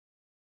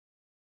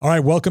All right,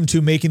 welcome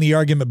to Making the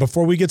Argument.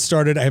 Before we get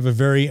started, I have a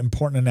very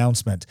important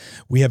announcement.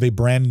 We have a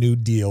brand new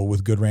deal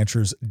with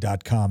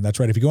GoodRanchers.com. That's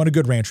right. If you go on to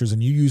Good Ranchers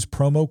and you use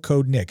promo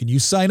code Nick and you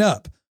sign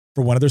up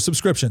for one of their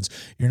subscriptions,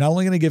 you're not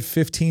only going to get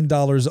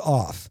 $15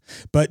 off,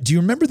 but do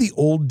you remember the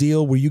old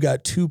deal where you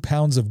got 2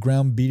 pounds of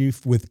ground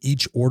beef with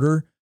each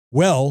order?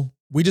 Well,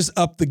 we just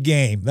upped the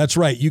game. That's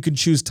right. You can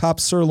choose top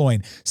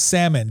sirloin,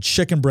 salmon,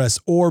 chicken breast,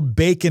 or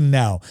bacon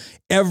now.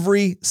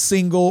 Every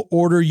single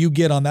order you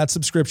get on that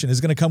subscription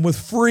is going to come with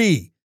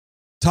free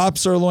top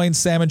sirloin,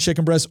 salmon,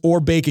 chicken breast, or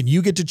bacon.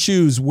 You get to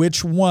choose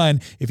which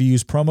one if you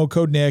use promo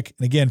code Nick.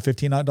 And again,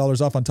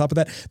 $15 off on top of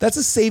that. That's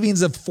a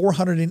savings of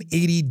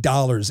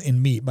 $480 in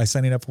meat by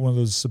signing up for one of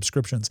those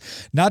subscriptions.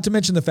 Not to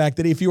mention the fact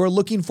that if you are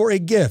looking for a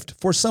gift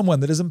for someone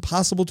that is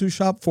impossible to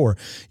shop for,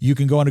 you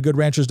can go on to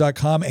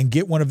GoodRanchers.com and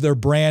get one of their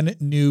brand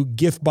new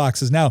gift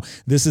boxes. Now,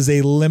 this is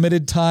a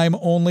limited time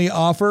only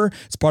offer.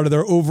 It's part of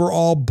their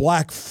overall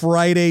Black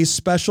Friday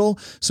special.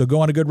 So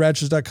go on to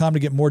GoodRanchers.com to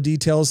get more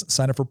details.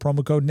 Sign up for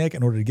promo code Nick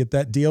in order to get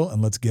that deal,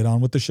 and let's get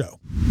on with the show.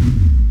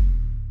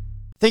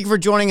 Thank you for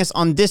joining us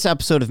on this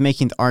episode of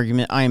Making the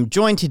Argument. I am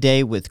joined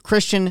today with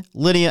Christian,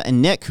 Lydia,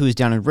 and Nick, who is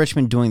down in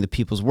Richmond doing the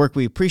people's work.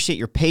 We appreciate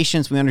your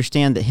patience. We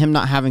understand that him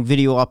not having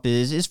video up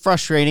is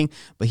frustrating,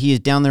 but he is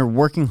down there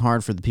working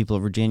hard for the people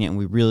of Virginia, and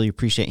we really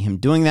appreciate him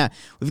doing that.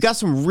 We've got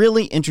some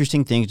really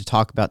interesting things to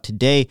talk about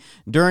today.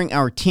 During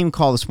our team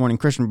call this morning,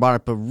 Christian brought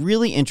up a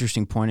really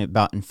interesting point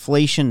about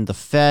inflation, the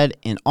Fed,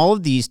 and all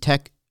of these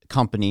tech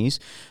companies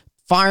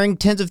firing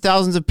tens of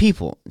thousands of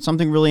people.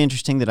 Something really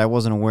interesting that I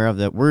wasn't aware of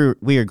that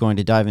we are going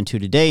to dive into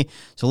today.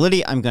 So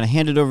Lydia, I'm going to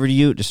hand it over to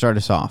you to start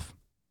us off.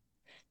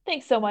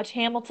 Thanks so much,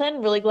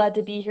 Hamilton. Really glad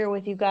to be here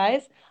with you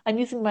guys. I'm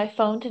using my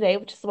phone today,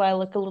 which is why I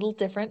look a little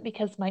different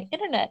because my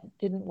internet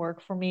didn't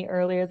work for me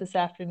earlier this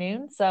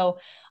afternoon. So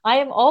I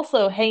am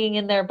also hanging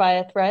in there by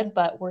a thread,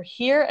 but we're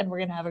here and we're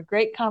going to have a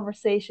great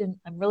conversation.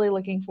 I'm really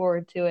looking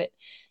forward to it.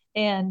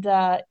 And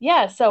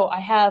so I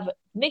have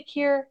Nick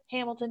here,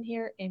 Hamilton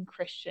here, and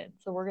Christian.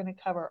 So we're going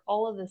to cover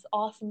all of this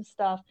awesome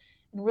stuff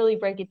and really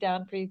break it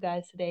down for you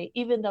guys today.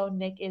 Even though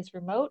Nick is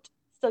remote,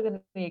 still going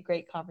to be a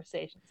great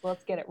conversation. So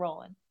let's get it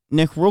rolling.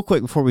 Nick, real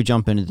quick before we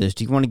jump into this,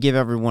 do you want to give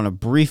everyone a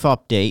brief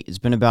update? It's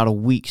been about a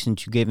week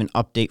since you gave an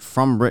update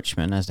from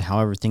Richmond as to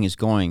how everything is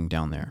going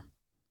down there.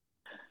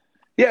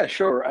 Yeah,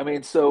 sure. I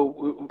mean,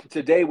 so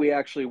today we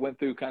actually went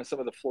through kind of some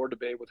of the floor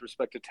debate with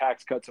respect to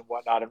tax cuts and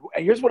whatnot. And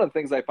here's one of the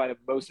things I find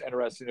most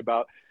interesting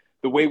about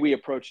the way we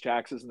approach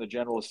taxes in the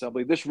General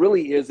Assembly. This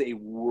really is a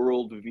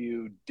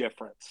worldview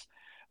difference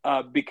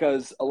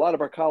because a lot of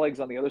our colleagues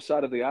on the other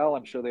side of the aisle,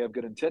 I'm sure they have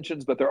good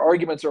intentions, but their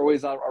arguments are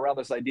always around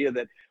this idea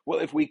that, well,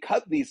 if we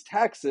cut these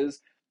taxes,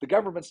 the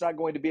government's not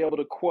going to be able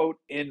to, quote,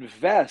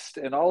 invest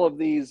in all of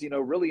these,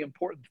 really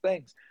important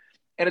things.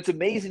 And it's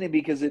amazing to me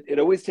because it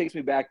always takes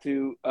me back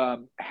to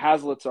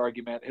Hazlitt's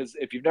argument.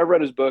 If you've never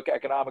read his book,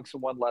 Economics in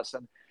One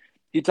Lesson,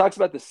 he talks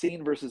about the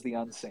seen versus the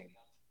unseen.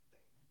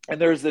 And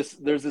there's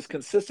this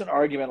consistent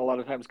argument a lot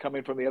of times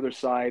coming from the other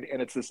side,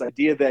 and it's this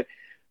idea that,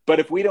 but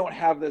if we don't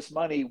have this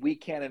money, we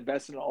can't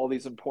invest in all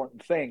these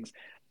important things.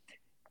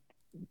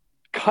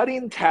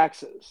 Cutting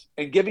taxes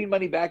and giving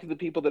money back to the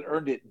people that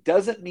earned it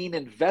doesn't mean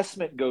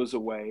investment goes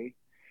away.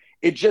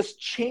 It just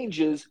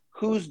changes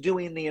who's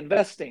doing the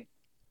investing.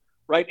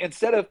 Right?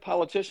 Instead of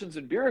politicians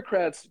and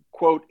bureaucrats,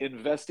 quote,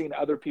 investing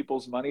other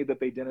people's money that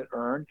they didn't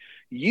earn,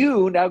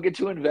 you now get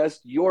to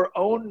invest your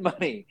own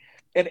money.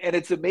 And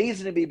it's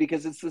amazing to me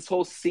because it's this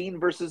whole seen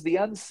versus the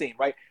unseen,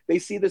 right? They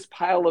see this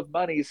pile of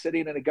money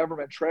sitting in a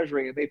government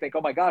treasury and they think,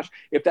 oh my gosh,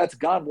 if that's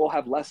gone, we'll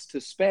have less to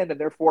spend and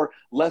therefore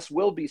less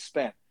will be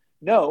spent.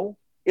 No,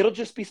 it'll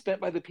just be spent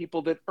by the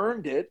people that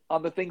earned it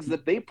on the things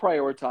that they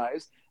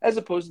prioritized as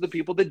opposed to the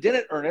people that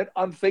didn't earn it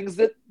on things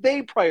that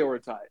they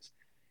prioritized.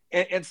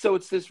 And so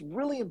it's this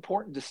really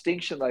important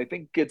distinction that I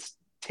think gets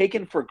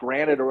taken for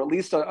granted, or at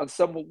least on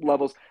some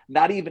levels,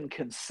 not even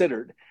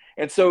considered.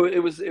 And so it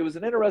was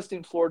an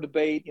interesting floor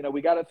debate.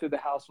 We got it through the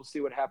House. We'll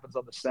see what happens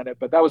on the Senate.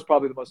 But that was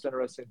probably the most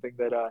interesting thing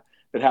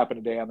that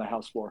happened today on the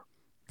House floor.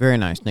 Very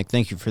nice, Nick.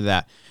 Thank you for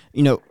that.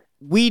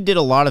 We did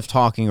a lot of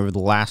talking over the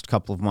last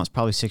couple of months,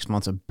 probably 6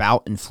 months,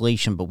 about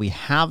inflation, but we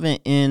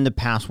haven't in the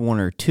past one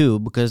or two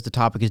because the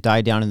topic has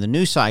died down in the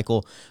news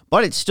cycle,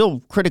 but it's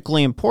still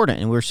critically important,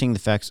 and we're seeing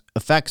the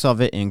effects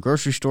of it in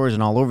grocery stores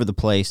and all over the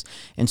place.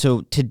 And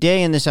so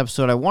today in this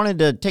episode, I wanted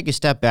to take a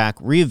step back,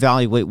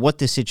 reevaluate what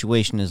this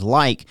situation is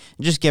like,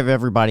 and just give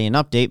everybody an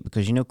update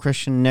because,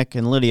 Christian, Nick,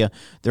 and Lydia,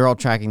 they're all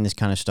tracking this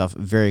kind of stuff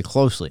very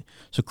closely.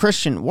 So,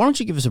 Christian, why don't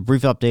you give us a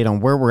brief update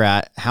on where we're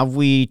at? How have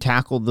we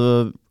tackled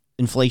the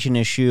inflation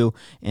issue,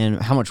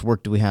 and how much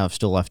work do we have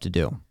still left to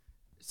do?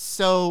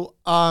 So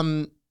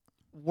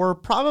we're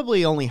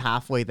probably only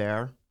halfway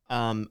there.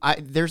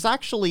 There's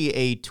actually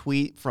a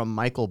tweet from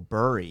Michael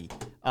Burry.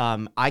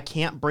 I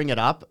can't bring it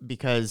up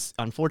because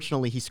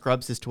unfortunately he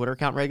scrubs his Twitter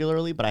account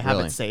regularly, but I have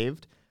it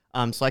saved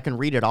so I can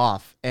read it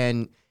off.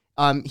 And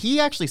he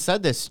actually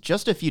said this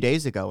just a few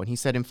days ago, and he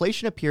said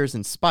inflation appears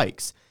in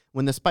spikes.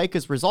 When the spike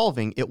is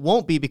resolving, it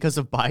won't be because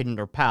of Biden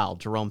or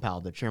Jerome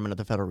Powell, the chairman of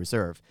the Federal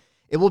Reserve.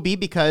 It will be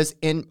because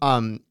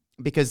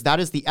because that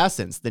is the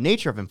essence, the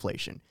nature of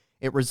inflation.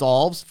 It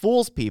resolves,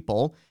 fools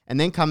people, and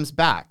then comes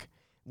back.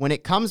 When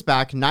it comes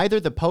back, neither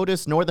the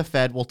POTUS nor the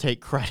Fed will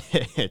take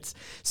credit.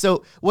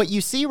 So what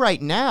you see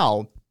right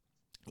now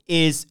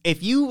is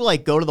if you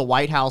like go to the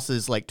White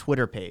House's like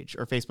Twitter page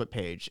or Facebook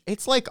page,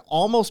 it's like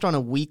almost on a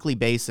weekly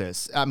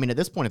basis. I mean, at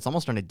this point, it's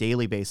almost on a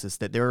daily basis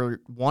that they're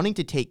wanting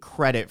to take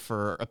credit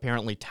for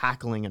apparently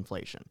tackling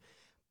inflation.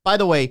 By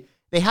the way,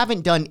 they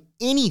haven't done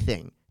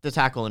anything to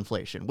tackle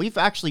inflation. We've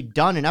actually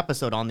done an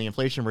episode on the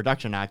Inflation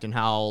Reduction Act and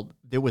how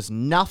there was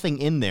nothing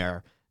in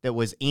there that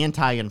was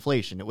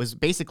anti-inflation. It was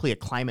basically a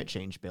climate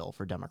change bill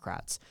for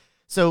Democrats.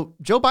 So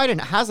Joe Biden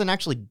hasn't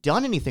actually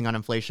done anything on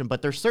inflation,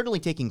 but they're certainly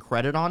taking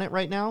credit on it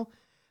right now.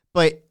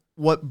 But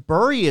what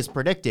Burry is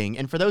predicting,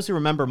 and for those who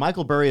remember,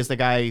 Michael Burry is the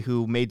guy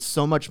who made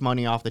so much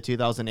money off the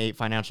 2008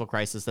 financial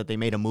crisis that they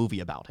made a movie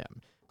about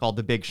him called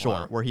The Big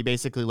Short, where he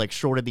basically like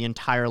shorted the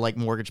entire like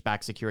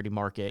mortgage-backed security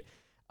market.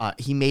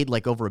 He made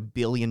like over $1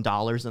 billion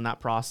in that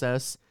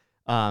process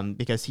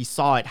because he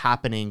saw it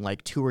happening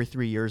like 2 or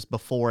 3 years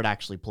before it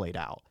actually played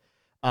out.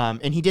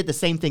 And he did the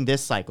same thing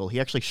this cycle. He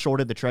actually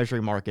shorted the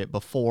treasury market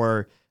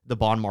before the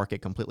bond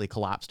market completely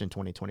collapsed in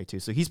 2022.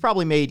 So he's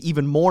probably made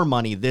even more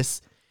money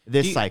this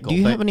cycle. Do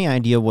you have any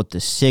idea what the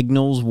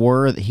signals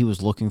were that he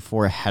was looking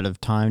for ahead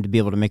of time to be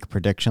able to make a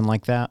prediction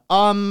like that?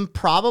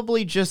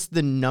 Probably just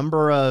the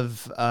number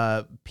of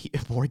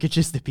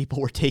mortgages that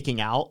people were taking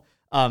out.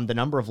 The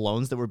number of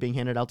loans that were being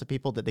handed out to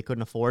people that they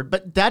couldn't afford.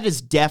 But that is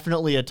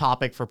definitely a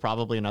topic for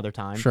probably another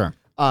time. Sure.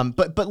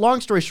 But long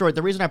story short,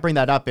 the reason I bring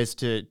that up is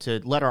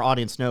to let our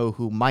audience know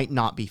who might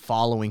not be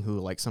following who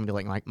like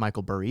somebody like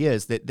Michael Burry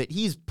is, that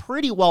he's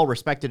pretty well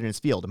respected in his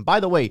field. And by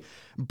the way,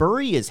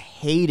 Burry is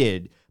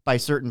hated by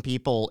certain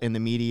people in the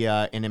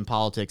media and in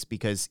politics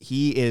because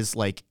he is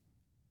like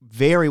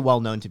very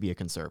well known to be a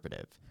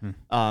conservative.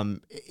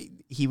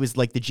 He was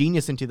like the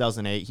genius in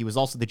 2008. He was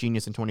also the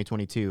genius in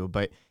 2022.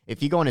 But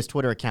if you go on his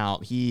Twitter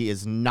account, he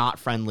is not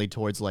friendly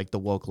towards like the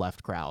woke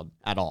left crowd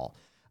at all.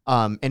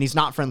 And he's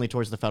not friendly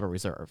towards the Federal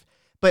Reserve.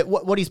 But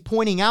what he's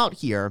pointing out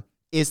here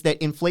is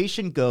that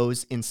inflation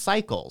goes in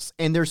cycles.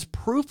 And there's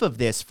proof of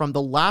this from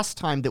the last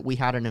time that we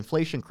had an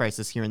inflation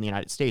crisis here in the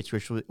United States,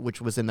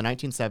 which was in the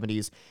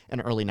 1970s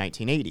and early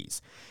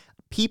 1980s.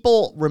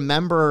 People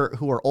remember,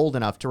 who are old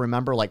enough to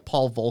remember, like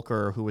Paul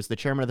Volcker, who was the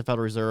chairman of the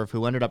Federal Reserve,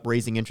 who ended up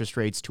raising interest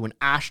rates to an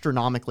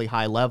astronomically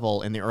high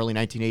level in the early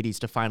 1980s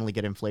to finally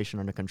get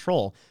inflation under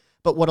control.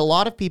 But what a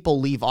lot of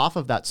people leave off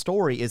of that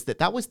story is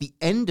that was the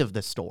end of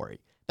the story.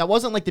 That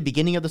wasn't like the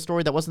beginning of the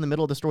story. That wasn't the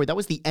middle of the story. That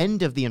was the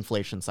end of the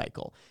inflation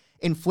cycle.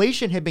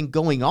 Inflation had been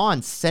going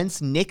on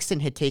since Nixon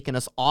had taken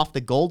us off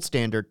the gold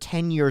standard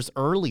 10 years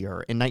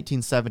earlier in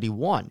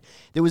 1971.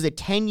 There was a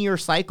 10-year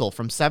cycle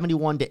from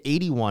 71 to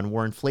 81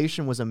 where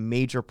inflation was a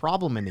major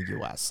problem in the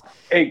U.S.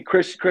 Hey,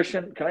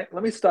 Christian,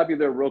 let me stop you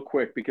there real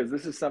quick, because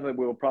this is something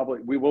we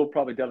will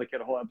probably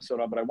dedicate a whole episode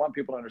on, but I want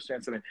people to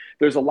understand something.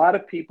 There's a lot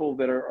of people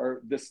that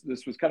are this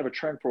was kind of a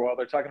trend for a while.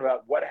 They're talking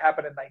about what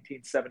happened in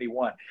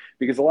 1971,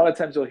 because a lot of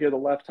times you'll hear the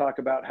left talk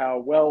about how,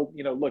 well,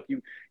 look,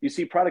 you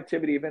see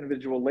productivity of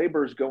individual labor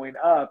is going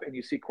up and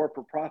you see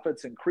corporate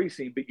profits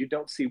increasing, but you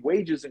don't see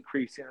wages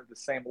increasing at the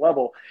same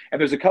level.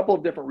 And there's a couple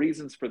of different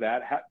reasons for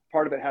that.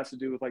 Part of it has to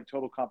do with like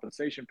total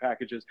compensation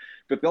packages.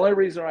 But the only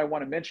reason I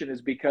want to mention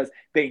is because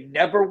they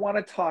never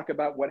want to talk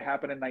about what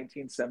happened in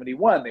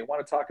 1971. They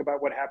want to talk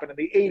about what happened in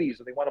the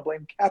 80s, or they want to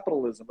blame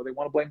capitalism, or they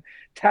want to blame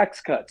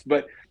tax cuts.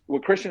 But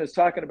what Christian is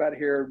talking about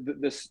here,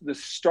 this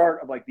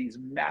start of like these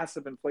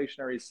massive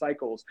inflationary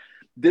cycles,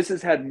 this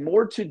has had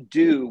more to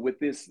do with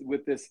this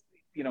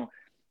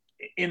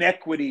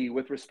inequity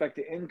with respect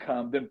to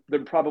income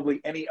than probably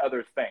any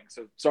other thing.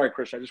 So sorry,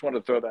 Christian, I just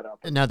wanted to throw that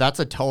out there. No, that's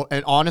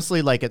and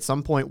honestly, like at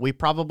some point we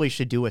probably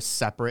should do a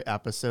separate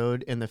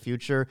episode in the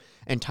future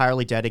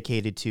entirely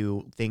dedicated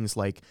to things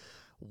like,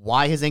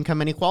 why has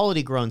income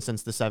inequality grown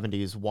since the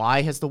 70s?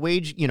 Why has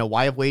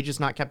why have wages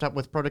not kept up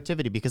with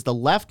productivity? Because the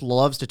left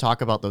loves to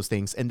talk about those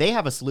things and they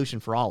have a solution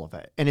for all of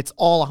it. And it's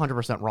all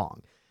 100%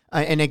 wrong.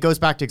 And it goes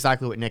back to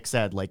exactly what Nick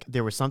said. Like,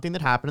 there was something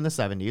that happened in the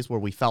 70s where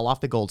we fell off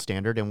the gold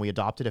standard and we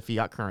adopted a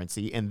fiat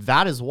currency. And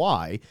that is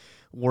why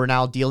we're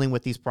now dealing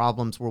with these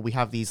problems where we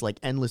have these like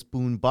endless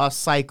boom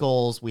bust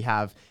cycles. We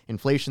have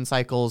inflation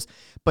cycles.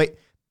 But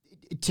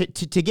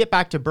to get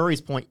back to Burry's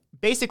point,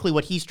 basically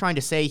what he's trying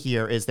to say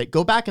here is that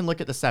go back and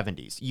look at the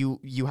 70s.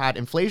 You had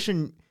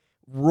inflation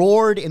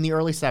roared in the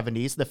early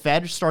 70s. The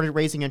Fed started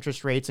raising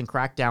interest rates and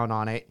cracked down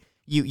on it.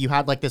 You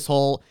had like this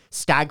whole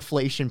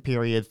stagflation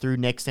period through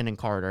Nixon and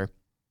Carter,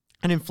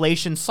 and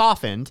inflation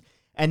softened,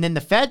 and then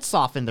the Fed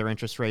softened their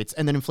interest rates,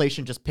 and then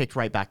inflation just picked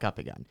right back up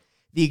again.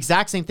 The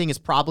exact same thing is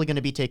probably going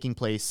to be taking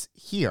place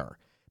here,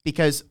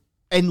 because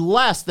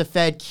unless the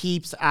Fed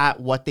keeps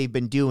at what they've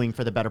been doing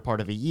for the better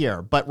part of a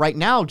year. But right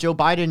now, Joe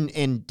Biden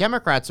and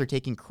Democrats are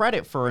taking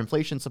credit for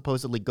inflation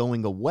supposedly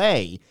going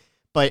away.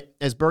 But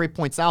as Burry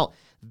points out,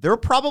 they're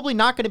probably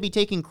not going to be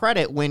taking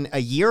credit when a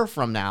year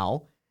from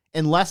now,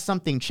 unless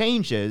something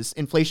changes,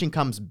 inflation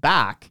comes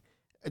back,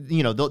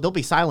 they'll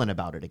be silent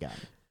about it again.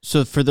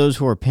 So for those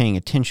who are paying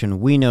attention,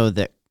 we know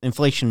that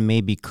inflation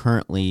may be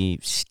currently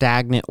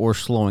stagnant or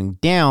slowing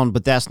down,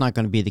 but that's not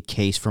going to be the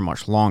case for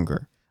much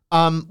longer.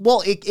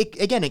 Well,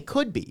 it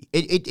could be.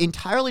 It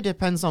entirely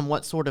depends on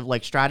what sort of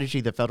like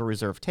strategy the Federal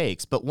Reserve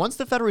takes. But once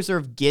the Federal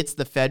Reserve gets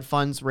the Fed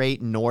funds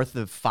rate north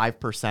of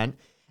 5%,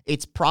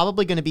 it's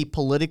probably going to be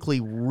politically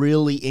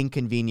really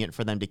inconvenient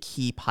for them to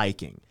keep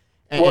hiking.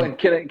 And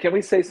can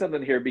we say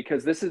something here?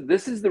 Because this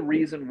is the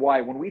reason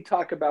why when we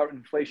talk about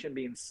inflation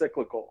being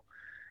cyclical,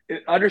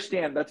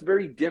 understand that's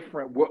very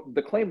different. What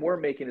the claim we're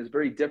making is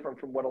very different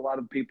from what a lot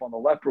of people on the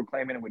left were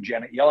claiming and what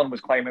Janet Yellen was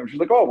claiming, which is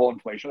like, oh, well,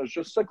 inflation is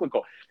just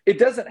cyclical. It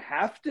doesn't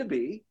have to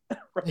be,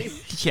 right?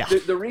 Yeah.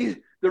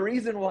 The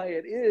reason why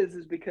it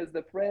is because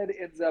the Fed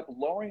ends up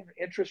lowering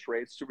interest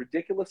rates to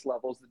ridiculous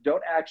levels that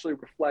don't actually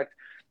reflect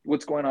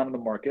what's going on in the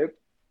market.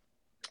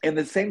 And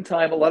at the same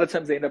time, a lot of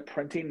times they end up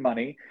printing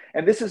money.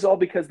 And this is all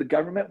because the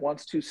government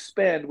wants to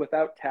spend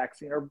without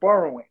taxing or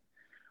borrowing.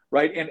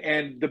 Right.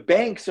 And the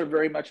banks are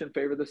very much in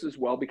favor of this as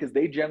well, because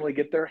they generally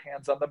get their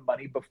hands on the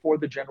money before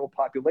the general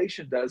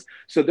population does.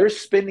 So they're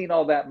spending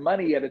all that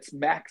money at its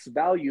max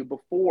value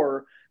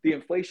before the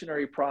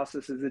inflationary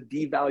process has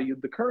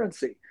devalued the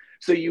currency.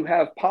 So you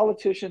have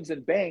politicians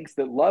and banks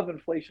that love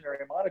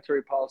inflationary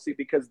monetary policy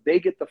because they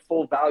get the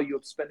full value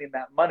of spending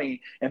that money,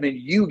 and then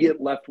you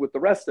get left with the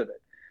rest of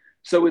it.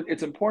 So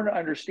it's important to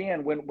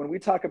understand when we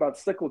talk about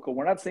cyclical,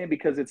 we're not saying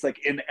because it's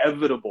like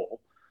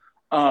inevitable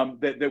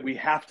that we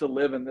have to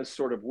live in this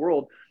sort of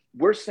world.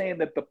 We're saying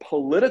that the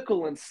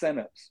political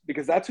incentives,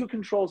 because that's who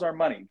controls our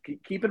money.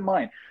 Keep in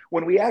mind,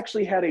 when we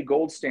actually had a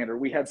gold standard,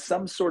 we had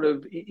some sort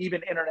of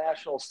even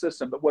international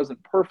system that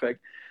wasn't perfect.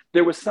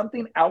 There was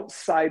something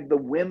outside the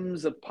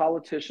whims of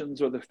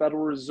politicians or the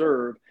Federal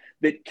Reserve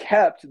that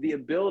kept the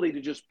ability to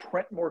just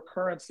print more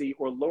currency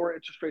or lower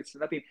interest rates to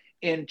nothing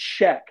in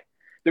check.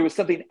 There was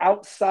something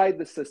outside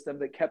the system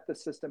that kept the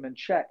system in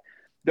check.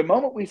 The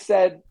moment we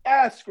said,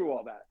 screw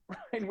all that,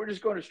 right? We're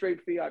just going to straight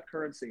fiat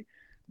currency.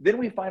 Then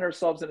we find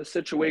ourselves in a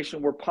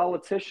situation where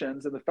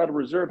politicians and the Federal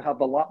Reserve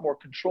have a lot more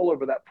control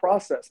over that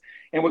process.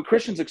 And what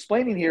Christian's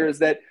explaining here is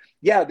that,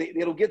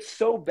 it'll get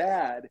so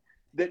bad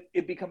that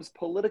it becomes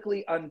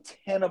politically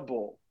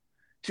untenable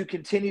to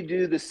continue to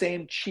do the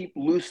same cheap,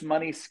 loose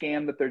money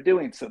scam that they're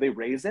doing. So they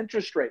raise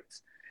interest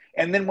rates.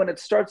 And then when it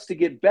starts to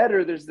get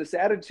better, there's this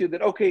attitude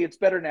that, okay, it's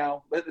better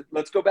now.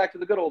 Let's go back to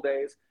the good old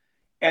days.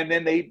 And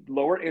then they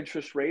lower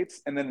interest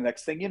rates. And then the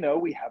next thing you know,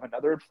 we have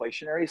another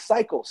inflationary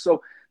cycle.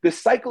 So the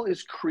cycle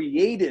is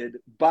created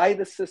by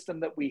the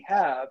system that we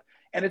have.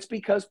 And it's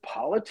because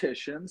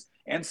politicians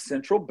and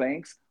central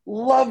banks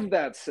love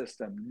that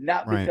system,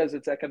 not because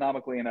it's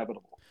economically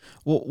inevitable.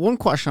 Well, one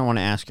question I want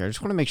to ask you, I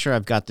just want to make sure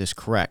I've got this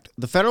correct.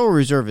 The Federal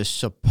Reserve is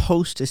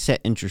supposed to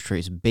set interest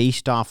rates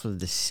based off of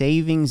the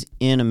savings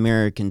in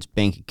Americans'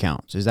 bank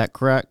accounts. Is that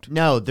correct?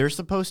 No, they're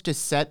supposed to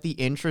set the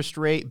interest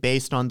rate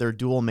based on their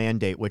dual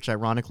mandate, which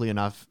ironically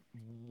enough,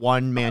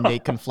 one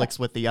mandate conflicts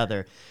with the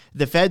other.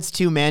 The Fed's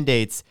two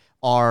mandates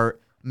are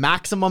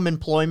maximum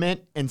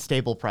employment and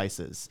stable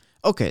prices.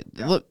 Okay,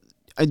 look,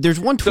 there's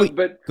one tweet.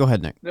 Go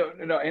ahead, Nick.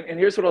 No. And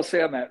here's what I'll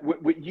say on that.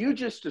 What you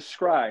just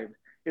described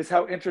is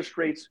how interest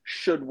rates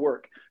should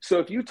work. So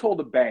if you told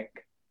a bank,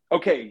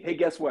 okay, hey,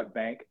 guess what,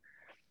 bank?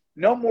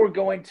 No more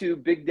going to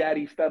Big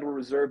Daddy Federal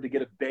Reserve to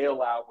get a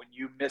bailout when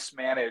you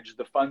mismanage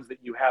the funds that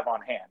you have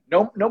on hand.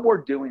 No more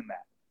doing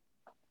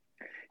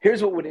that.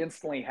 Here's what would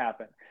instantly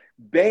happen.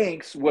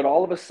 Banks would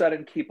all of a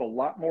sudden keep a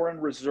lot more in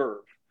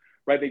reserve.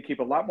 Right, they keep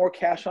a lot more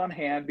cash on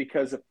hand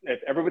because if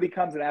everybody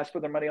comes and asks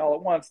for their money all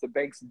at once, the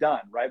bank's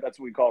done, right? That's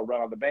what we call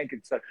run on the bank,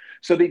 etc.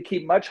 So they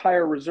keep much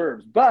higher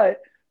reserves. But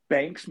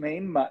banks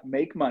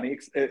make money,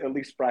 at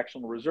least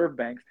fractional reserve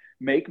banks,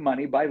 make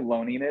money by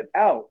loaning it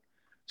out.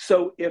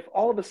 So if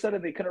all of a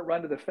sudden they couldn't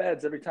run to the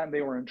feds every time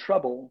they were in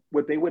trouble,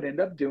 what they would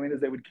end up doing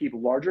is they would keep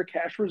larger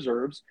cash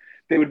reserves.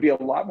 They would be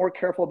a lot more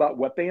careful about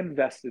what they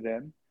invested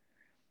in.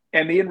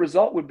 And the end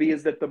result would be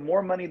is that the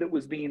more money that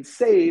was being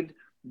saved,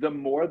 the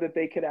more that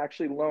they could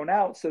actually loan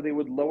out. So they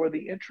would lower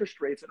the interest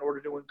rates in order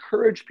to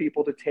encourage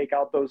people to take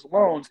out those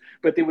loans,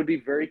 but they would be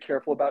very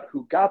careful about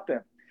who got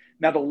them.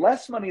 Now, the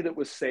less money that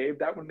was saved,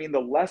 that would mean the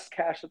less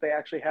cash that they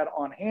actually had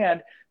on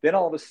hand. Then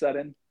all of a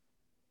sudden,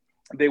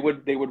 they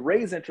would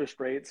raise interest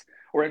rates,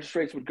 or interest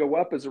rates would go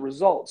up as a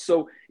result.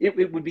 So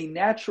it would be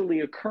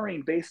naturally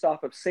occurring based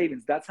off of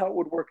savings. That's how it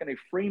would work in a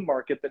free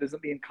market that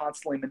isn't being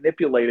constantly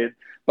manipulated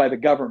by the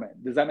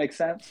government. Does that make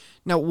sense?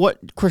 Now,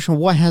 Christian,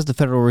 what has the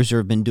Federal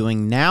Reserve been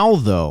doing now,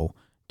 though,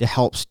 to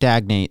help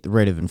stagnate the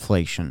rate of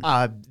inflation?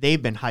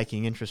 They've been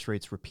hiking interest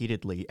rates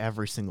repeatedly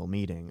every single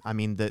meeting. I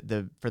mean,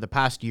 for the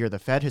past year, the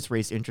Fed has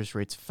raised interest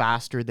rates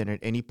faster than at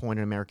any point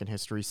in American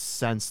history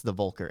since the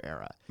Volcker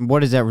era.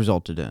 What has that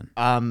resulted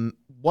in?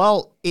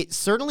 Well, it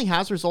certainly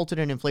has resulted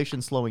in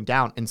inflation slowing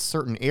down in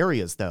certain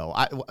areas, though.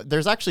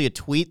 There's actually a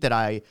tweet that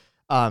I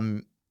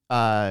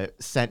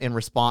sent in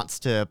response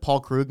to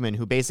Paul Krugman,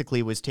 who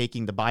basically was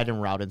taking the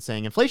Biden route and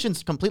saying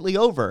inflation's completely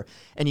over,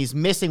 and he's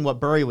missing what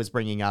Burry was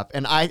bringing up.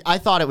 And I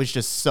thought it was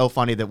just so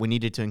funny that we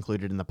needed to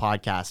include it in the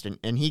podcast.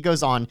 And he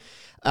goes on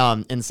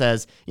and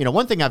says,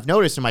 one thing I've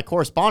noticed in my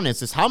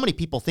correspondence is how many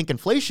people think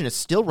inflation is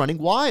still running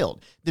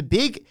wild. The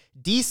big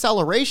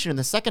deceleration in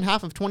the second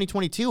half of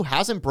 2022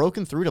 hasn't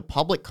broken through to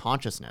public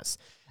consciousness.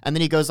 And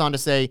then he goes on to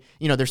say,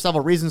 there's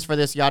several reasons for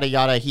this, yada,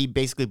 yada. He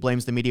basically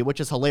blames the media, which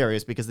is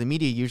hilarious because the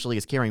media usually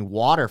is carrying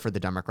water for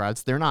the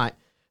Democrats. They're not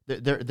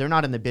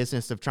in the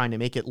business of trying to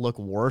make it look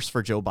worse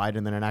for Joe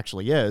Biden than it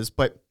actually is.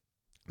 But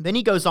then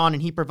he goes on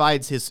and he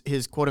provides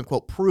his quote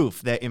unquote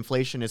proof that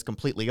inflation is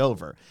completely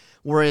over.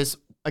 Whereas,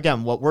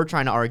 again, what we're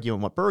trying to argue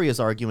and what Burry is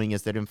arguing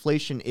is that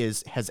inflation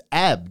has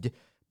ebbed,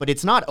 but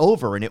it's not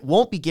over, and it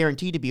won't be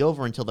guaranteed to be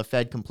over until the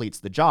Fed completes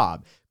the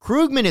job.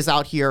 Krugman is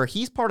out here.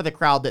 He's part of the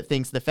crowd that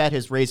thinks the Fed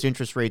has raised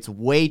interest rates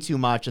way too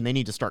much and they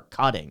need to start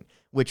cutting,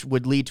 which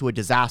would lead to a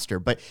disaster.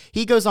 But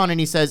he goes on and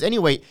he says,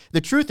 anyway,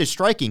 the truth is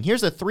striking.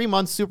 Here's a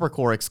 3-month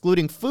supercore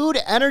excluding food,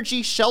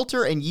 energy,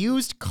 shelter, and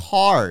used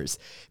cars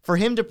for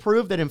him to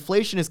prove that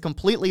inflation is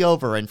completely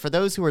over. And for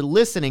those who are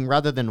listening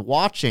rather than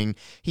watching,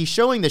 he's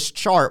showing this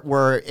chart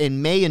where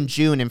in May and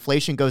June,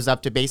 inflation goes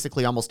up to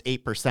basically almost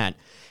 8%.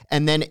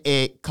 And then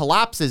it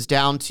collapses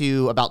down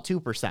to about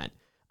 2%.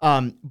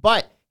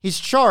 But his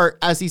chart,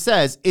 as he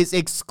says, is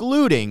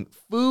excluding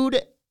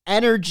food,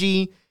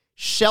 energy,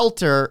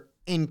 shelter,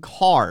 and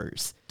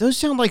cars. Those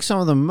sound like some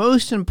of the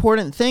most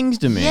important things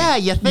to me. Yeah,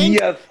 you think?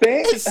 You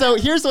think? So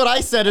here's what I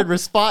said in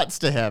response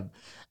to him.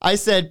 I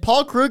said,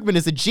 Paul Krugman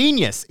is a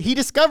genius. He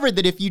discovered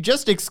that if you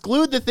just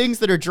exclude the things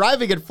that are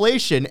driving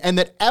inflation and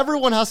that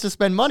everyone has to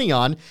spend money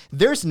on,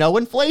 there's no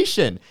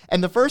inflation.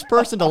 And the first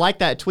person to like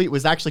that tweet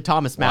was actually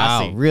Thomas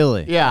Massey. Wow,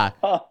 really? Yeah.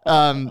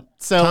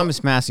 So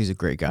Thomas Massey's a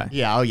great guy.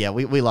 Yeah, oh yeah,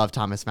 we love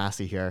Thomas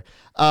Massey here.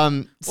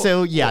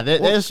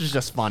 This is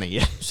just funny.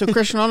 So,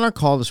 Christian, on our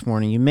call this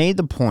morning, you made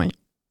the point,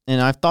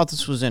 and I thought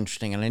this was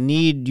interesting, and I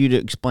need you to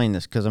explain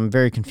this because I'm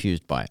very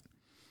confused by it,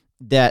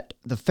 that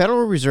the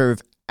Federal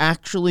Reserve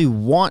actually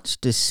wants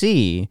to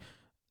see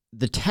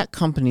the tech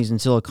companies in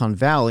Silicon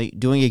Valley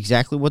doing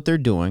exactly what they're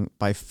doing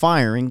by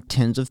firing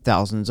tens of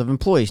thousands of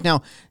employees.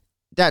 Now,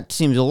 that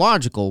seems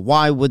illogical.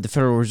 Why would the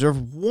Federal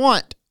Reserve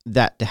want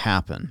that to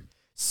happen?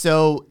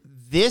 So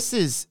this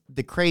is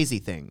the crazy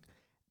thing.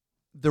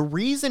 The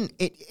reason,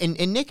 and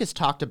Nick has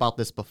talked about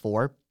this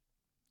before,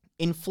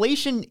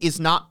 inflation is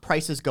not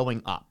prices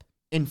going up.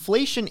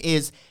 Inflation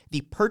is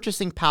the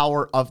purchasing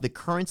power of the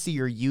currency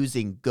you're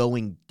using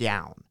going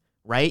down.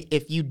 Right?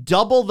 If you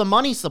double the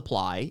money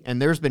supply,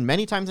 and there's been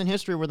many times in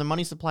history where the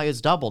money supply has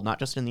doubled, not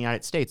just in the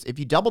United States. If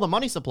you double the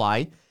money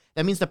supply,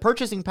 that means the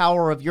purchasing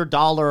power of your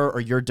dollar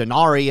or your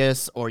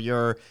denarius or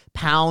your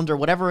pound or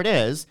whatever it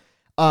is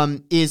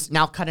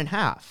now cut in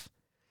half.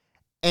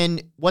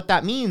 And what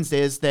that means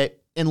is that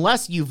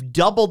unless you've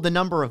doubled the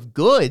number of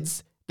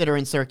goods that are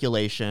in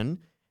circulation,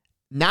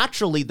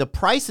 naturally the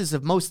prices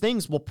of most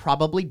things will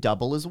probably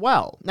double as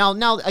well.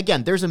 Now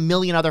again, there's a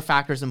million other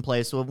factors in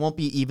play, so it won't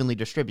be evenly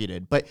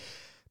distributed. But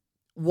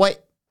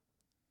what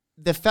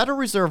the Federal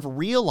Reserve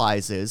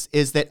realizes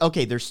is that,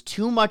 okay, there's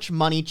too much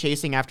money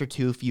chasing after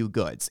too few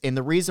goods. And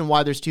the reason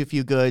why there's too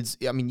few goods,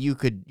 I mean, you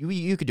could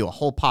do a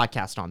whole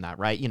podcast on that,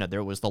 right?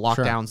 There was the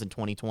lockdowns in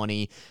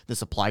 2020, the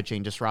supply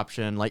chain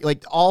disruption,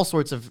 like all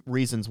sorts of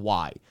reasons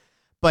why.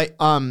 But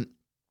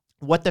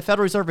what the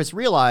Federal Reserve has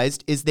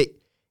realized is that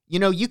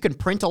you can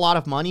print a lot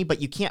of money,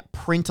 but you can't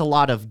print a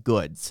lot of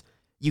goods.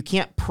 You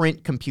can't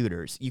print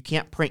computers. You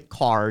can't print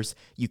cars.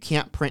 You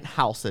can't print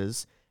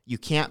houses. You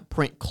can't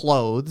print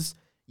clothes.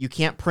 You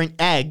can't print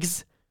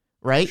eggs,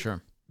 right?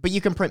 Sure. But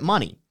you can print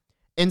money.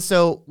 And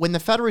so when the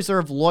Federal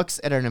Reserve looks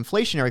at an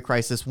inflationary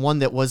crisis, one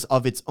that was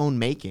of its own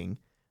making,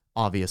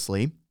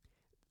 obviously,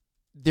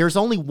 there's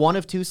only one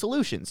of two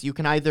solutions. You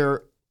can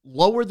either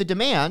lower the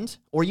demand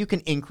or you can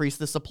increase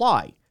the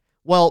supply.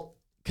 Well,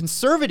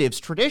 conservatives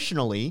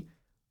traditionally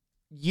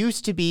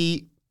used to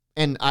be,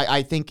 and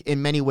I think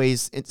in many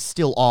ways it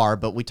still are,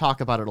 but we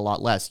talk about it a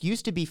lot less,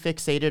 used to be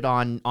fixated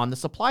on the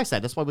supply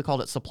side. That's why we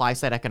called it supply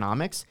side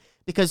economics,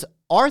 because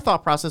our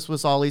thought process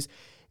was always,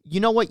 you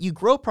know what, you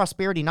grow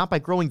prosperity not by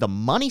growing the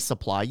money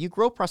supply, you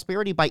grow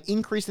prosperity by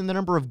increasing the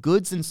number of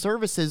goods and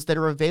services that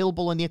are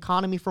available in the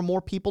economy for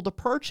more people to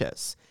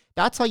purchase.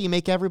 That's how you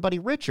make everybody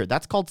richer.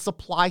 That's called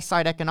supply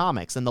side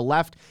economics. And the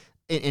left,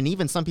 and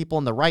even some people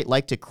on the right,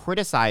 like to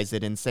criticize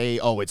it and say,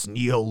 oh, it's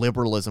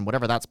neoliberalism,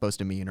 whatever that's supposed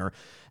to mean. Or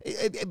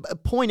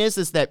point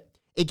is that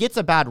it gets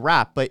a bad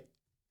rap, but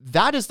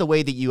that is the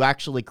way that you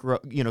actually grow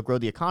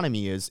the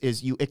economy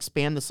is you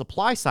expand the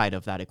supply side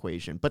of that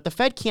equation. But the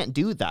Fed can't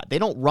do that. They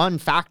don't run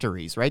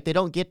factories, right? They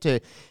don't get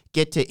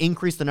to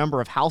increase the number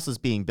of houses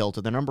being built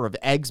or the number of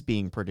eggs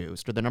being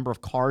produced or the number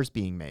of cars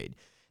being made.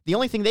 The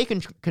only thing they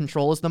can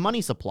control is the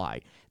money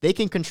supply. They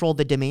can control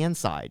the demand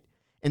side.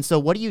 And so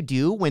what do you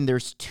do when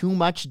there's too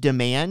much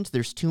demand,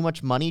 there's too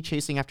much money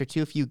chasing after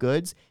too few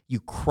goods? You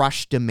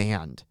crush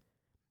demand.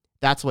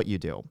 That's what you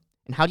do.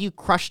 And how do you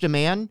crush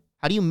demand?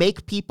 How do you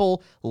make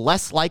people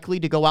less likely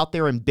to go out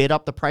there and bid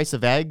up the price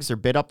of eggs or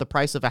bid up the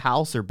price of a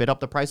house or bid up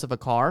the price of a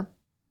car?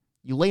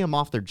 You lay them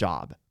off their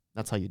job.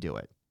 That's how you do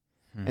it.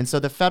 And so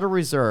the Federal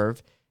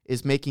Reserve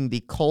is making the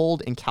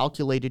cold and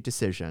calculated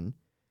decision,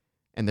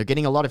 and they're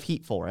getting a lot of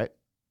heat for it.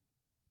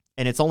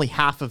 And it's only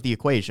half of the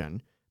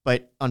equation.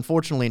 But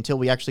unfortunately, until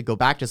we actually go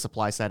back to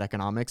supply-side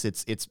economics,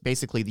 it's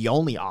basically the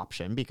only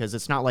option, because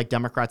it's not like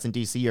Democrats in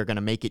D.C. are going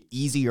to make it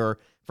easier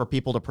for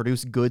people to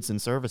produce goods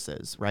and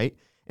services, right?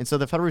 And so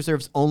the Federal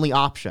Reserve's only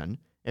option,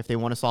 if they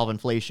want to solve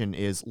inflation,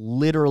 is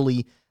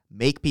literally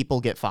make people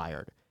get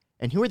fired.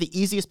 And who are the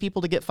easiest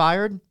people to get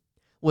fired?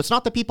 Well, it's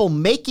not the people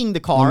making the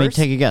cars. Let me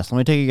take a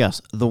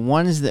guess. The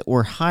ones that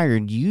were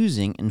hired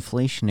using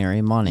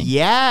inflationary money.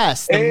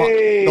 Yes.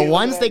 The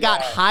ones that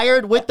got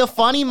hired with the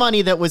funny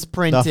money that was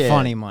printed. The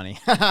funny money.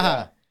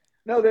 Yeah.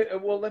 No,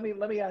 well, let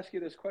me ask you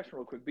this question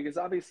real quick, because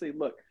obviously,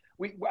 look,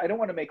 I don't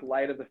want to make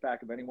light of the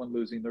fact of anyone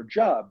losing their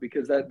job,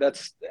 because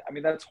that's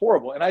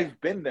horrible. And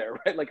I've been there,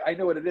 right? Like, I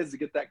know what it is to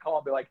get that call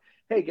and be like,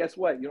 hey, guess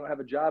what? You don't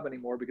have a job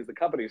anymore because the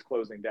company is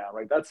closing down,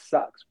 right? That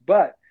sucks.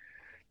 But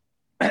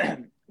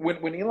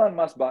when Elon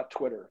Musk bought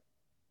Twitter,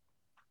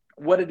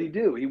 what did he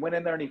do? He went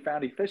in there and he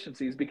found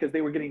efficiencies because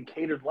they were getting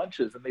catered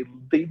lunches, and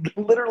they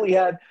literally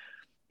had,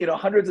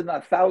 hundreds and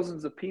not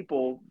thousands of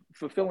people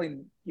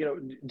fulfilling,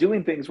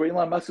 doing things where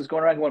Elon Musk is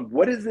going around going,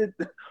 what is it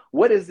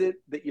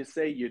that you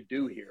say you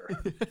do here?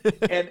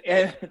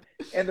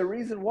 and the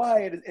reason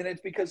why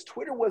it's because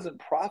Twitter wasn't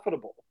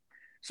profitable.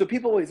 So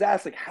people always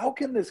ask, like, how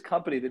can this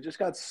company that just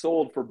got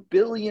sold for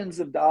billions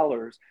of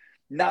dollars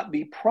not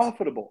be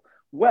profitable?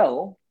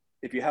 Well,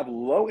 if you have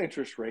low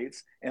interest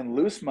rates and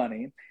loose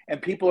money,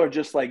 and people are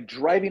just like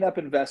driving up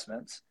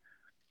investments,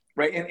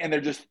 right? And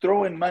they're just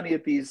throwing money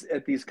at these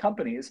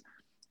companies.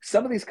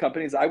 Some of these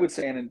companies, I would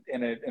say in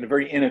a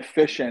very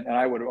inefficient, and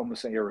I would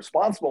almost say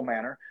irresponsible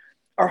manner,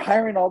 are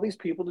hiring all these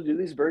people to do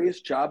these various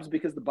jobs,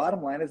 because the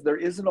bottom line is there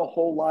isn't a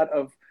whole lot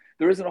of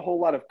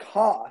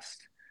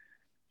cost,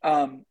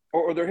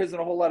 or there isn't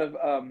a whole lot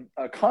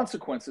of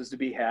consequences to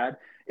be had,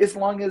 as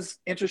long as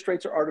interest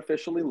rates are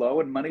artificially low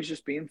and money's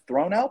just being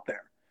thrown out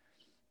there.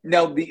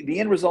 Now, the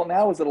end result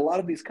now is that a lot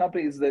of these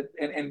companies that,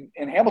 and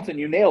Hamilton,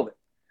 you nailed it.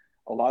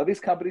 A lot of these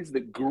companies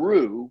that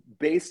grew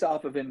based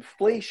off of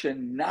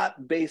inflation,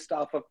 not based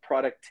off of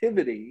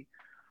productivity,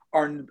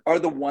 are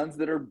the ones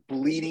that are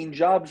bleeding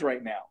jobs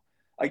right now.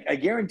 I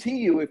guarantee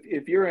you,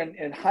 if you're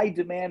in high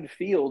demand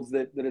fields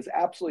that is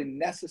absolutely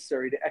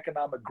necessary to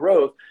economic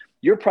growth,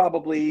 you're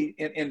probably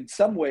in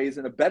some ways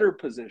in a better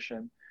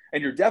position.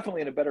 And you're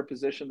definitely in a better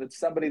position than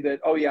somebody that,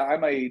 oh yeah,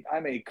 I'm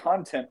a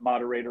content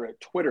moderator at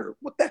Twitter.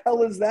 What the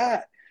hell is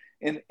that?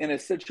 In a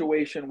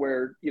situation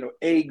where,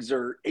 eggs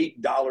are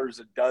 $8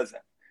 a dozen.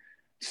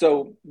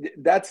 So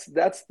that's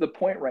the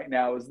point right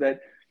now, is that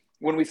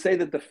when we say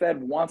that the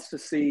Fed wants to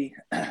see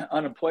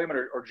unemployment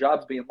or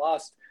jobs being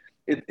lost,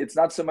 it's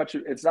not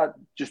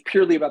just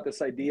purely about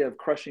this idea of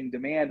crushing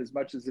demand, as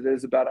much as it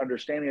is about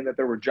understanding that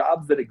there were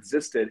jobs that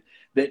existed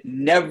that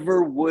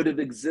never would have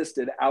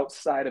existed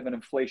outside of an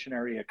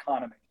inflationary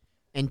economy.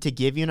 And to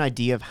give you an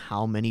idea of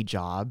how many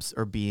jobs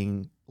are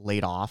being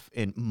laid off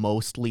in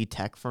mostly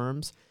tech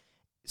firms,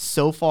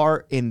 so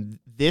far in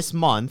this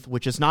month,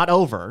 which is not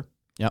over,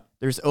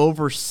 there's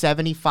over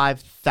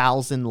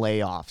 75,000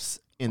 layoffs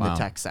in the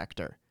tech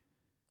sector.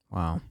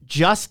 Wow.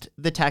 Just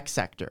the tech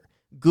sector.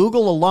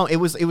 Google alone, it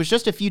was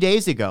just a few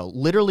days ago,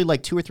 literally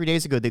like 2 or 3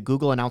 days ago, that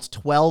Google announced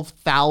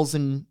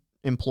 12,000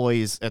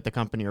 employees at the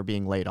company are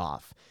being laid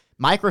off.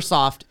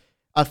 Microsoft,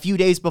 a few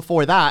days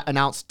before that,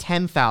 announced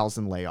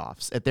 10,000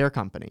 layoffs at their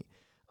company.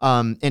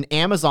 And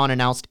Amazon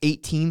announced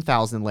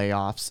 18,000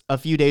 layoffs a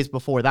few days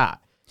before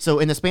that. So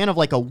in the span of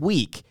like a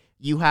week,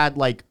 you had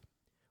like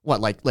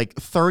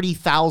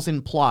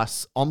 30,000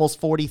 plus, almost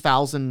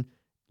 40,000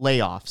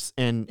 layoffs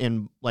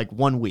in like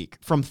 1 week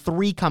from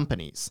 3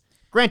 companies.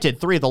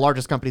 Granted, 3 of the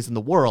largest companies in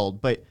the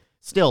world, but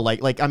still,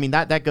 I mean,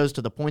 that goes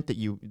to the point that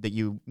you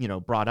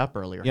brought up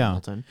earlier,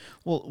 Hamilton.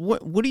 Well,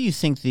 what do you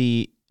think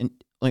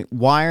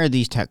why are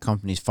these tech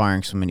companies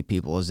firing so many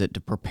people? Is it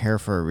to prepare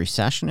for a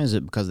recession? Is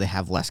it because they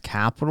have less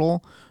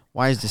capital?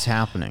 Why is this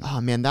happening?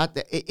 Oh man,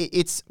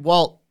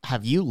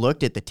 have you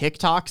looked at the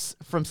TikToks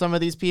from some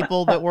of these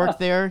people that work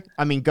there?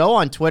 I mean, go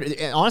on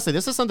Twitter. Honestly,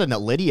 this is something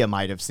that Lydia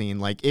might have seen.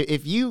 Like,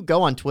 if you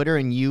go on Twitter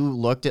and you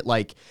looked at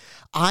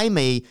I'm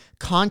a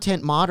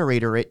content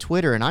moderator at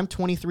Twitter, and I'm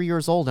 23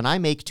 years old, and I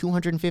make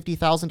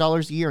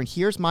 $250,000 a year, and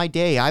here's my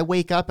day. I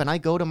wake up and I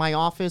go to my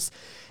office,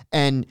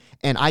 and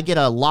I get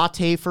a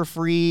latte for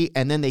free,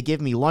 and then they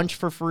give me lunch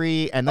for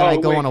free, and then I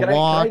go on a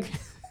walk.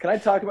 Can I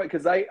talk about,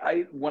 because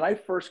I when I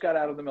first got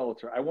out of the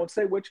military, I won't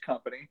say which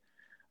company,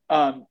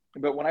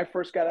 but when I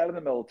first got out of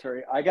the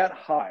military, I got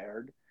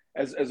hired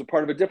as a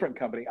part of a different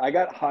company. I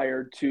got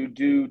hired to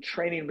do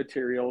training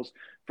materials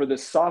for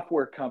this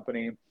software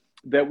company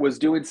that was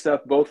doing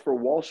stuff both for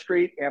Wall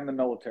Street and the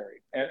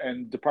military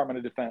and Department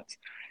of Defense.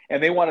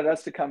 And they wanted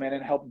us to come in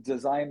and help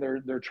design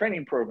their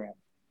training program.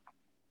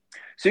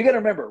 So you got to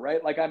remember,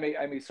 right? Like I'm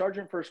a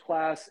sergeant first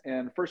class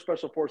in 1st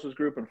Special Forces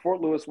Group in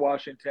Fort Lewis,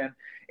 Washington,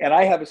 and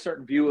I have a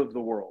certain view of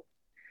the world.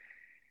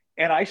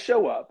 And I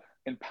show up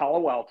in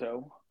Palo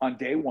Alto on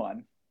day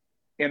one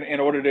in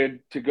order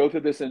to go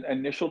through this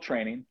initial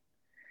training.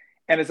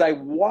 And as I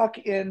walk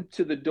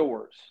into the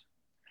doors,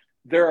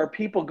 there are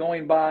people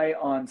going by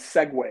on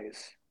Segways,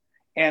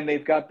 and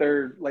they've got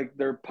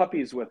their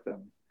puppies with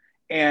them.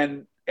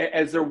 And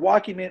as they're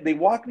walking in, they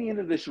walk me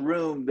into this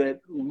room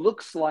that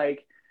looks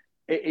like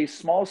a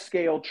small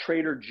scale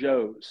Trader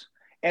Joe's,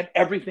 and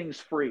everything's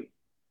free.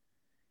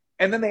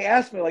 And then they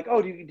ask me like,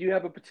 oh, do you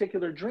have a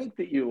particular drink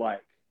that you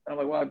like? And I'm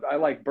like, well, I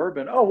like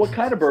bourbon. Oh, what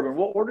kind of bourbon?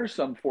 We'll order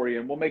some for you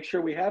and we'll make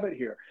sure we have it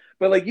here.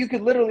 But like, you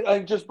could literally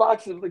like just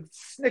boxes like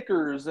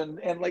Snickers and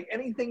like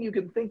anything you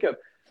can think of.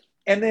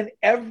 And then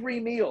every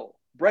meal,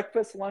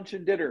 breakfast, lunch,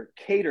 and dinner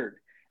catered.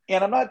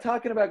 And I'm not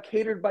talking about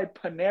catered by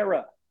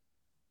Panera,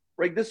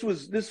 right? This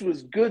was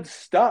good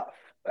stuff.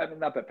 I mean,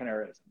 not that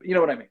Panera is, but you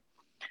know what I mean?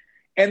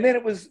 And then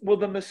it was, well,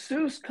 the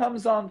masseuse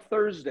comes on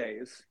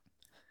Thursdays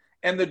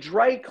and the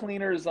dry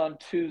cleaner is on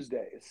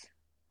Tuesdays.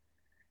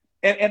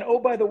 And oh,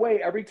 by the way,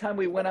 every time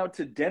we went out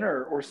to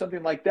dinner or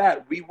something like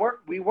that, we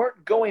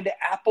weren't going to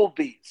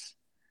Applebee's.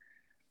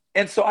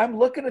 And so I'm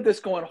looking at this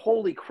going,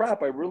 holy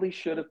crap, I really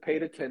should have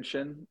paid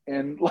attention.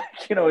 And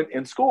like, you know,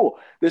 in school,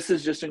 this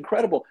is just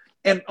incredible.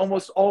 And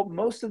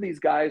most of these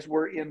guys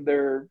were in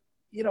their,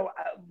 you know,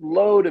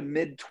 low to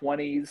mid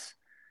 20s.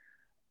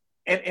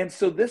 And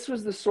so this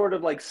was the sort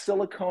of like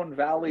Silicon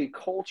Valley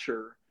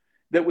culture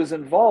that was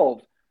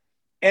involved.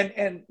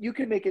 And you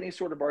can make any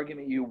sort of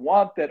argument you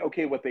want that,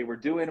 okay, what they were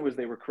doing was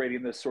they were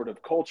creating this sort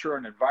of culture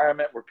and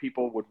environment where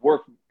people would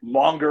work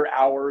longer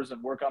hours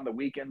and work on the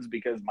weekends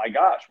because, my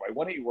gosh, why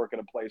wouldn't you work in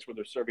a place where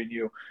they're serving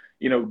you,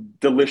 you know,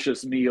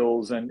 delicious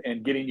meals and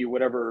getting you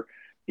whatever,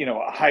 you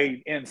know,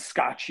 high-end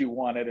scotch you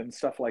wanted and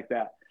stuff like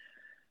that.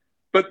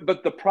 But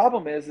the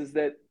problem is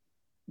that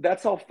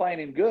that's all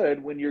fine and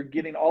good when you're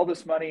getting all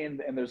this money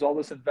and there's all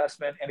this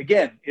investment. And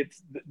again,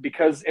 it's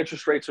because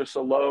interest rates are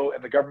so low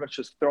and the government's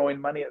just throwing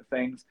money at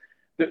things,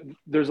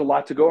 there's a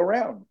lot to go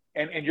around.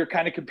 And you're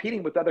kind of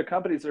competing with other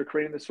companies that are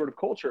creating this sort of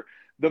culture.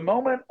 The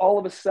moment all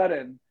of a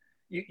sudden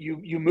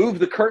you move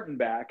the curtain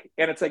back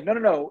and it's like,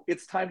 no,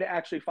 it's time to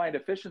actually find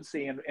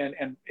efficiency and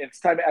it's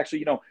time to actually,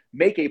 you know,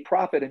 make a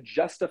profit and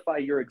justify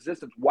your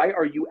existence. Why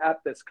are you at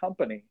this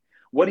company?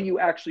 What are you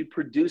actually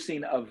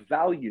producing of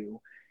value?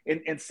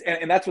 And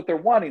that's what they're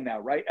wanting now,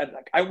 right? And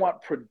like, I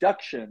want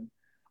production.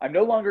 I'm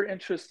no longer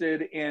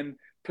interested in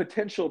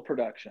potential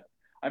production.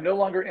 I'm no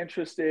longer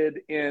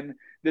interested in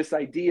this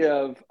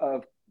idea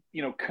of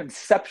you know,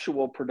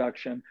 conceptual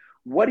production.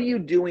 What are you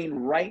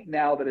doing right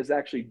now that is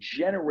actually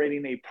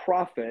generating a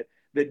profit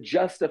that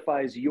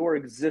justifies your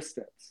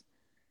existence?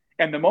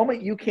 And the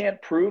moment you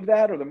can't prove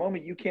that, or the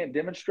moment you can't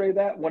demonstrate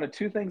that, one of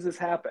two things has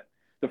happened.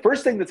 The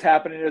first thing that's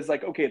happening is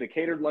like, okay, the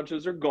catered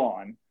lunches are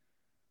gone.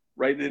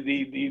 Right?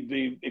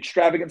 The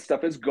extravagant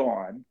stuff is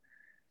gone.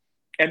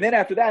 And then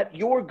after that,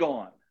 you're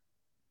gone.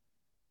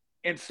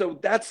 And so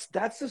that's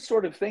the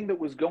sort of thing that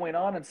was going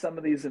on in some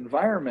of these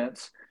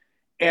environments.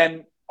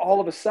 And all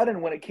of a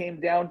sudden, when it came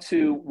down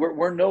to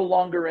we're no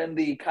longer in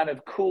the kind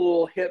of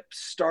cool, hip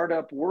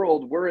startup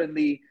world. We're in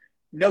the,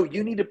 no,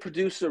 you need to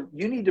produce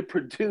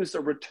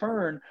a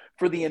return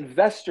for the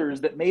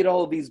investors that made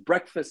all of these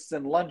breakfasts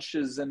and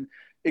lunches and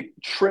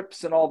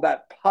trips and all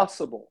that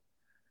possible.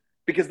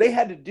 Because they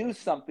had to do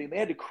something. They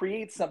had to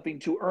create something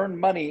to earn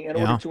money in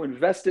order to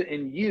invest it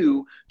in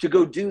you to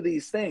go do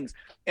these things.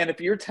 And if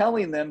you're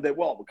telling them that,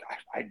 well,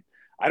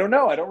 I don't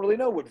know. I don't really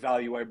know what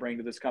value I bring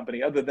to this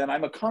company other than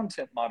I'm a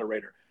content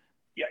moderator.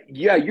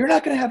 Yeah, you're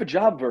not going to have a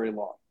job very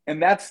long.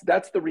 And that's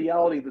the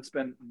reality that's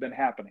been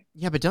happening.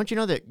 Yeah, but don't you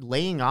know that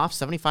laying off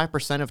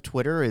 75% of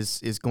Twitter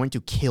is going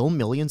to kill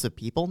millions of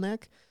people,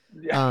 Nick?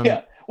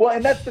 Yeah. Well,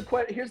 and that's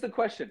here's the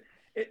question.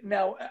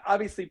 Now,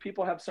 obviously,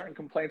 people have certain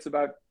complaints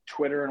about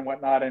Twitter and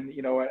whatnot, and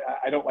you know,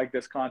 I don't like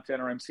this content,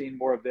 or I'm seeing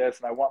more of this,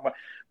 and I want more.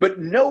 But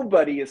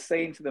nobody is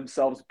saying to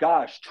themselves,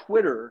 "Gosh,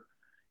 Twitter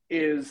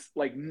is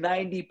like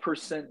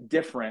 90%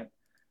 different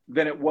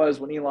than it was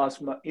when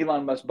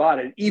Elon Musk bought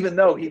it," even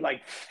though he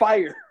like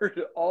fired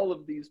all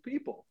of these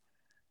people,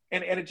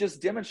 and it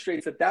just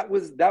demonstrates that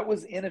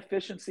was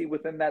inefficiency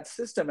within that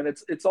system, and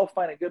it's all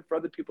fine and good for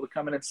other people to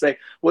come in and say,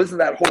 "Well, isn't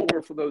that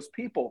horrible for those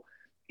people?"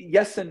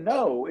 Yes and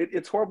no.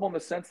 It's horrible in the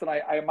sense that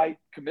I might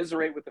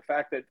commiserate with the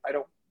fact that I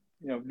don't,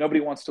 you know, nobody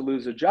wants to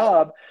lose a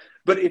job.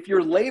 But if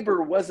your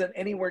labor wasn't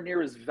anywhere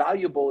near as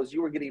valuable as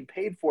you were getting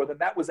paid for, then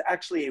that was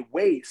actually a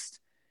waste.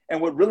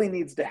 And what really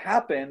needs to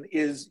happen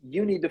is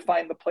you need to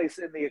find the place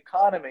in the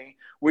economy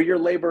where your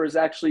labor is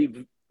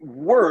actually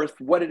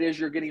worth what it is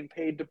you're getting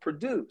paid to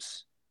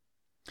produce.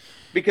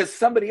 Because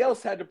somebody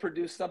else had to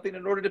produce something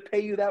in order to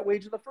pay you that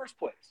wage in the first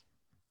place.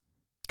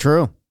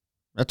 True.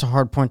 That's a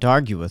hard point to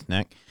argue with,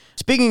 Nick.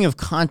 Speaking of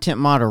content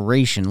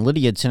moderation,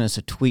 Lydia had sent us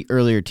a tweet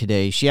earlier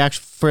today. She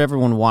actually, for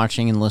everyone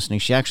watching and listening,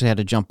 she actually had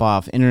to jump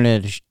off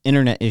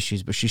internet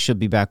issues, but she should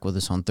be back with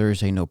us on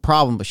Thursday, no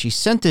problem. But she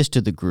sent this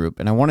to the group,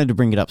 and I wanted to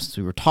bring it up since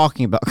we were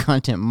talking about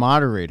content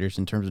moderators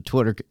in terms of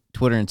Twitter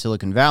and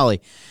Silicon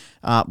Valley.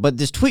 But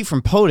this tweet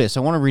from POTUS, I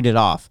want to read it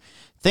off.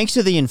 Thanks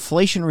to the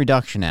Inflation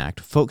Reduction Act,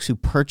 folks who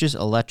purchase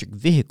electric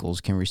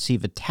vehicles can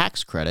receive a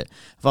tax credit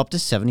of up to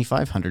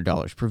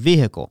 $7,500 per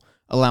vehicle,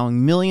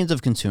 allowing millions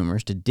of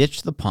consumers to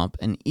ditch the pump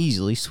and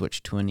easily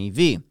switch to an EV.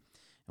 And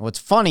what's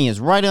funny is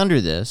right under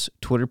this,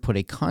 Twitter put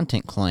a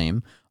content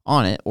claim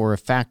on it, or a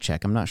fact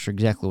check. I'm not sure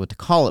exactly what to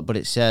call it, but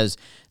it says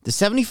the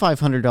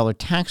 $7,500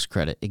 tax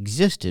credit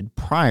existed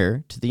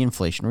prior to the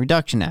Inflation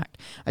Reduction Act.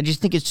 I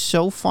just think it's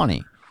so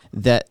funny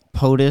that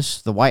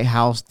POTUS, the White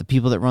House, the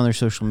people that run their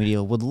social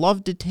media would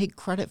love to take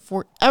credit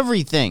for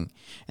everything.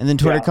 And then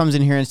Twitter comes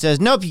in here and says,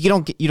 nope, you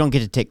don't get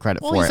to take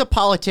credit for it. Well, he's a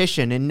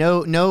politician, and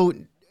no,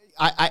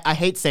 I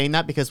hate saying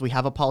that because we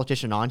have a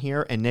politician on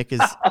here, and Nick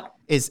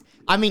is.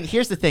 I mean,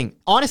 here's the thing.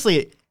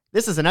 Honestly,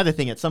 this is another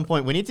thing. At some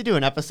point, we need to do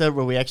an episode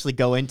where we actually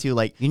go into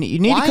like you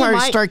need to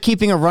start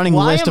keeping a running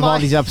list of all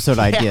these episode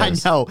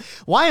ideas. I know.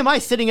 Why am I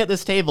sitting at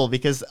this table?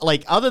 Because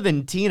like other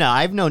than Tina,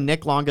 I've known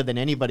Nick longer than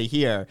anybody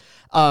here.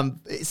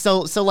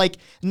 So like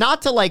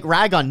not to like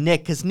rag on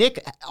Nick, because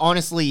Nick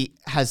honestly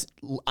has.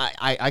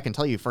 I can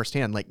tell you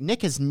firsthand. Like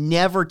Nick has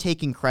never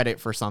taken credit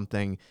for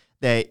something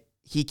that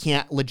he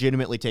can't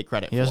legitimately take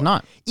credit for. He does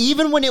not.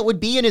 Even when it would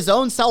be in his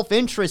own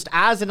self-interest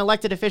as an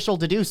elected official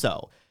to do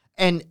so.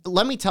 And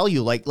let me tell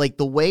you, like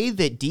the way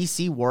that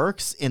DC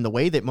works and the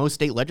way that most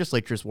state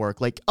legislatures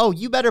work, like, oh,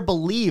 you better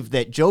believe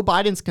that Joe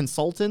Biden's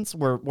consultants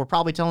were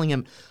probably telling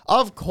him,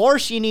 of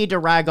course you need to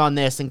rag on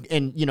this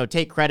and you know,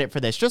 take credit for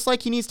this. Just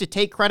like he needs to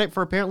take credit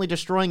for apparently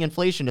destroying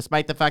inflation,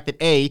 despite the fact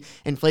that A,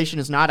 inflation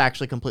is not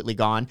actually completely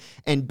gone,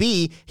 and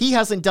B, he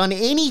hasn't done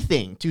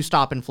anything to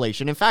stop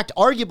inflation. In fact,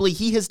 arguably,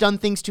 he has done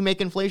things to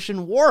make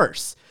inflation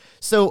worse.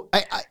 So,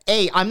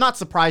 I'm not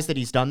surprised that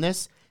he's done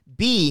this.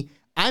 B,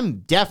 I'm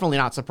definitely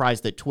not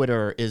surprised that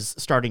Twitter is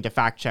starting to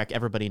fact check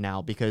everybody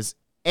now because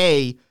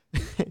A,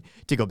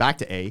 to go back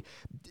to A,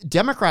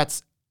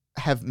 Democrats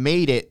have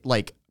made it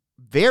like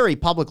very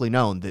publicly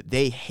known that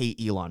they hate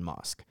Elon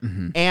Musk.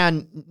 Mm-hmm.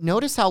 And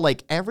notice how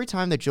like every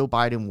time that Joe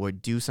Biden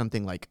would do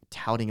something like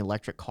touting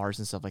electric cars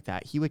and stuff like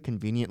that, he would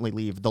conveniently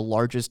leave the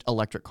largest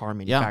electric car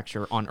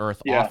manufacturer on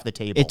earth off the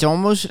table. It's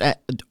almost,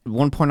 at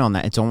one point on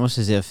that, it's almost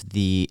as if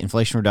the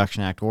Inflation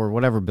Reduction Act or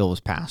whatever bill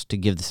was passed to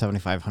give the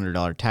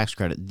 $7,500 tax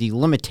credit, the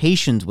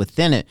limitations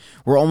within it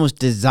were almost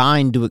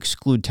designed to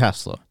exclude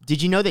Tesla.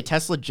 Did you know that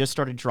Tesla just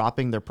started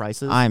dropping their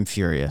prices? I'm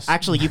furious.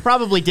 Actually, you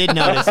probably did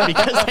notice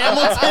because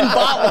Hamilton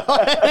bought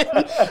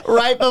one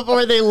right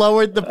before they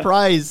lowered the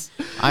price.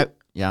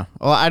 Well,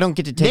 I don't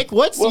get to take. Nick,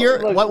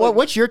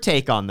 what's your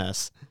take on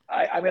this?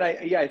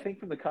 I think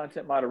from the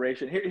content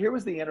moderation, here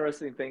was the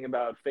interesting thing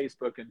about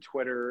Facebook and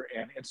Twitter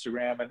and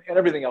Instagram and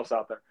everything else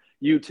out there,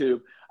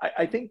 YouTube.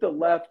 I think the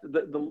left,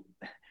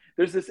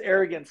 there's this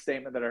arrogant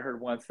statement that I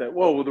heard once that,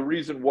 well, the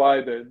reason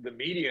why the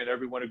media and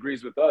everyone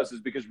agrees with us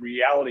is because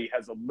reality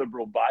has a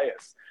liberal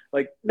bias.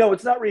 Like, no,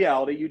 it's not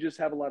reality. You just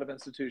have a lot of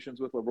institutions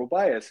with liberal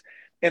bias.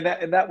 And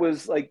that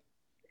was like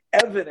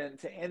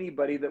evident to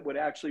anybody that would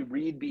actually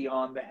read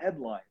beyond the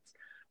headlines.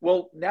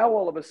 Well, now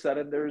all of a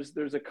sudden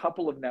there's a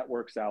couple of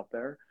networks out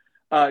there,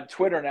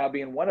 Twitter now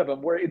being one of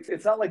them, where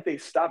it's not like they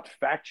stopped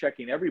fact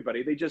checking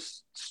everybody. They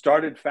just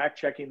started fact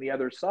checking the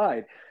other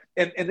side.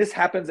 And this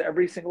happens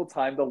every single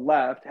time the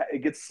left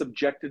gets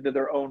subjected to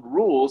their own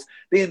rules.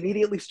 They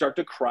immediately start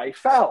to cry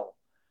foul,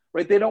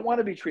 right? They don't want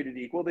to be treated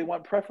equal. They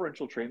want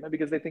preferential treatment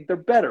because they think they're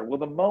better. Well,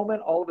 the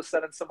moment all of a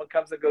sudden someone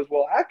comes and goes,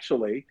 well,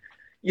 actually,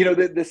 you know,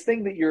 this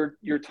thing that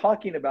you're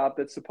talking about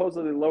that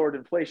supposedly lowered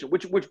inflation,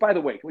 which by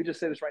the way, can we just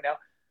say this right now?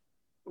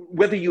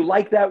 Whether you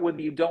like that,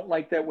 whether you don't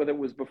like that, whether it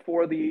was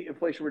before the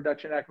Inflation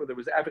Reduction Act, whether it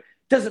was after,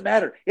 doesn't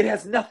matter. It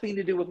has nothing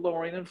to do with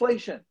lowering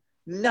inflation.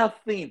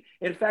 Nothing.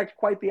 In fact,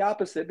 quite the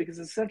opposite, because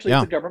essentially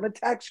it's a government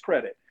tax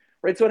credit,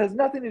 right? So it has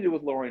nothing to do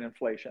with lowering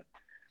inflation.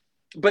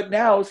 But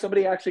now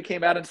somebody actually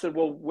came out and said,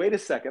 well, wait a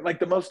second. Like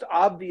the most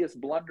obvious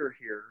blunder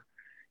here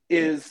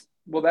is,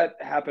 well, that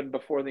happened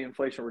before the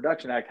Inflation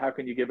Reduction Act. How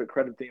can you give it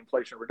credit to the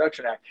Inflation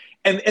Reduction Act?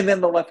 And then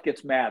the left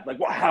gets mad. Like,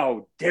 well,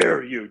 how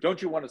dare you?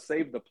 Don't you want to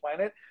save the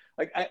planet?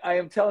 Like I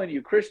am telling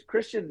you,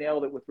 Christian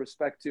nailed it with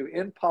respect to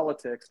in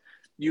politics.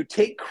 You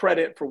take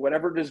credit for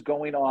whatever is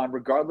going on,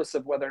 regardless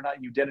of whether or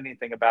not you did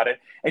anything about it.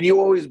 And you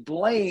always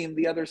blame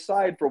the other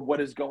side for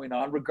what is going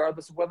on,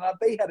 regardless of whether or not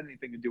they had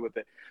anything to do with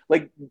it.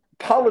 Like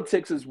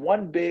politics is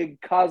one big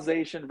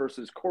causation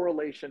versus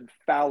correlation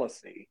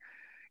fallacy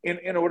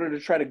in order to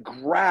try to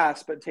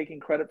grasp at taking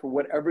credit for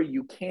whatever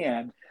you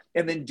can,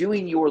 and then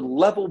doing your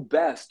level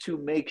best to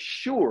make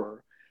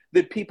sure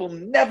that people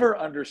never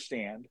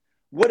understand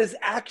what is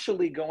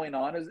actually going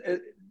on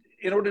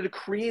in order to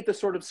create the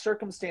sort of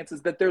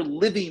circumstances that they're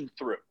living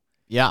through.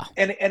 Yeah.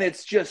 And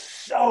it's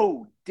just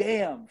so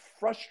damn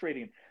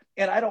frustrating.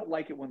 And I don't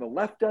like it when the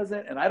left does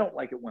it, and I don't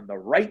like it when the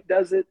right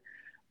does it.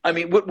 I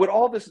mean, what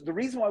all this, the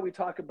reason why we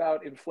talk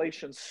about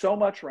inflation so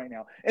much right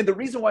now, and the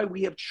reason why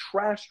we have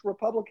trashed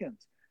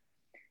Republicans,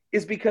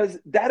 is because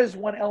that is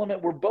one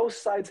element where both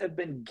sides have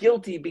been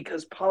guilty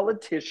because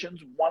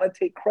politicians want to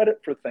take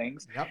credit for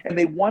things, and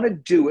they want to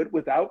do it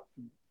without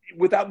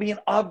being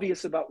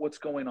obvious about what's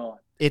going on.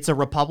 It's a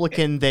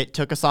Republican that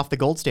took us off the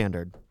gold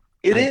standard.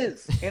 It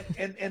is,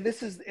 and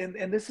this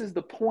is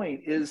the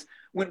point, is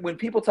when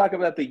people talk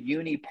about the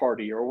uni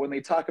party, or when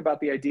they talk about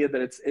the idea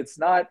that it's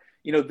not,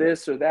 you know,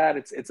 this or that,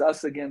 it's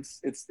us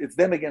against, it's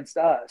them against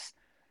us.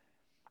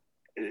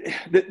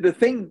 The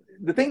thing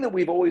that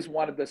we've always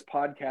wanted this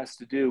podcast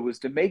to do was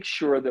to make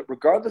sure that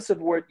regardless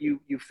of what you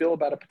feel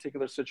about a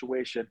particular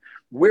situation,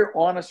 we're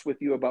honest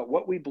with you about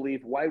what we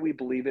believe, why we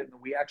believe it,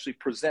 and we actually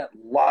present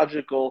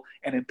logical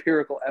and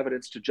empirical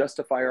evidence to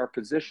justify our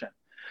position.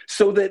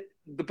 So that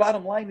the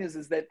bottom line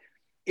is that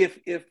if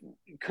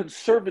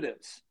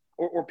conservatives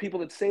or people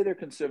that say they're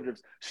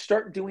conservatives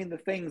start doing the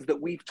things that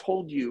we've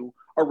told you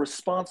are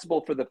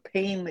responsible for the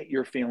pain that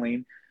you're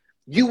feeling,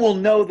 you will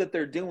know that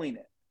they're doing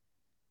it.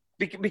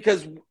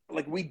 Because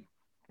like we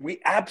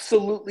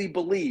absolutely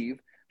believe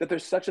that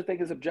there's such a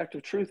thing as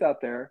objective truth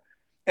out there.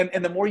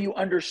 And the more you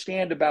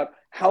understand about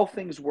how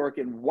things work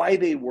and why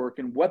they work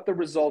and what the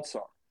results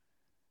are,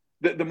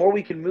 the more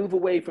we can move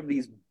away from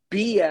these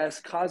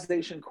BS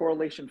causation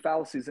correlation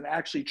fallacies and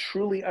actually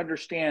truly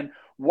understand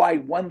why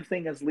one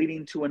thing is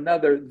leading to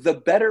another, the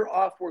better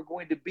off we're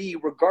going to be,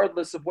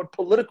 regardless of what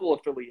political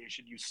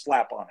affiliation you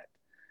slap on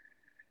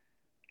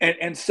it.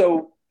 And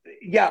so,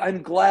 yeah,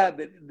 I'm glad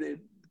that the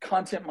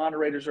content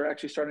moderators are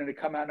actually starting to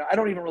come out. Now, I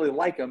don't even really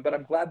like them, but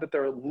I'm glad that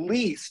they're at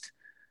least,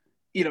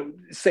 you know,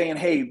 saying,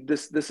 hey,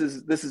 this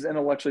is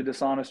intellectually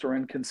dishonest or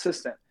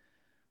inconsistent.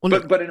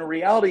 Well, but in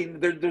reality,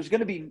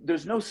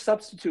 there's no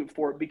substitute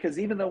for it, because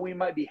even though we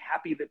might be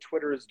happy that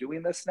Twitter is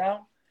doing this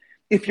now,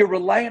 if you're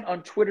reliant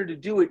on Twitter to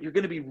do it, you're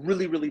going to be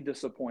really, really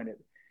disappointed.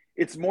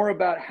 It's more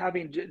about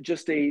having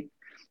just and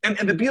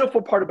the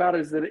beautiful part about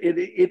it is that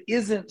it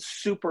isn't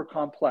super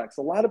complex.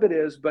 A lot of it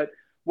is, but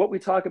what we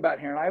talk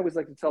about here, and I always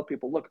like to tell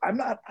people, look, I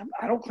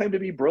don't claim to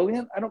be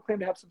brilliant. I don't claim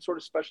to have some sort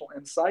of special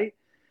insight.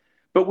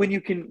 But when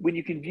you can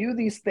view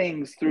these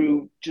things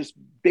through just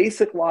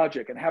basic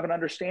logic and have an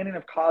understanding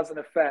of cause and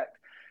effect,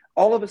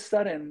 all of a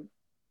sudden,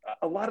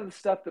 a lot of the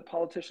stuff that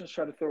politicians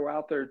try to throw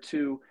out there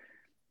to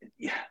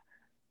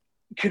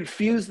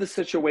confuse the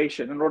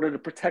situation in order to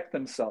protect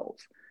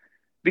themselves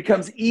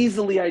becomes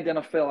easily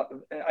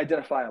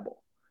identifiable.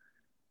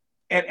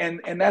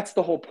 And that's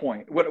the whole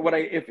point.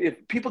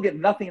 If people get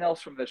nothing else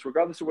from this,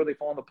 regardless of where they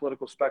fall on the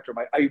political spectrum,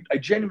 I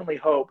genuinely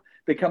hope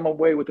they come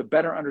away with a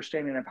better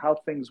understanding of how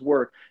things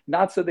work,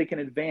 not so they can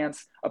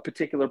advance a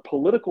particular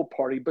political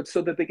party, but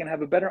so that they can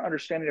have a better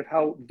understanding of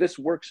how this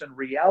works in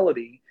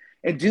reality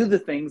and do the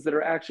things that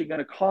are actually going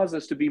to cause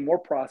us to be more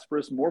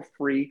prosperous, more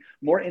free,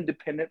 more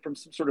independent from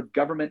some sort of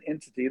government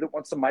entity that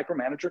wants to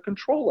micromanage or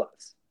control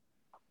us.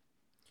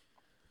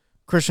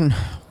 Christian,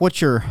 what's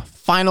your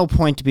final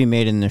point to be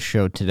made in this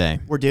show today?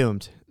 We're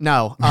doomed.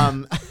 No.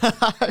 That's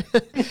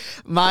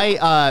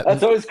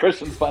always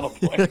Christian's final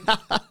point.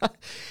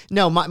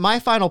 No, my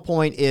final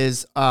point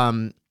is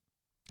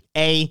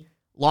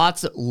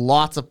lots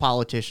of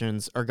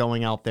politicians are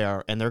going out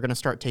there and they're going to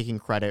start taking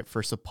credit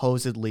for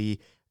supposedly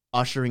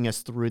ushering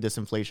us through this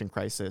inflation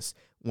crisis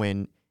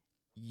when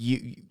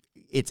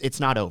it's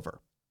not over.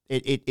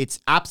 It's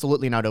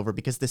absolutely not over,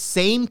 because the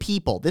same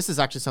people, this is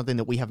actually something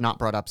that we have not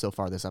brought up so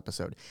far this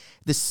episode,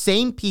 the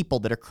same people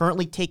that are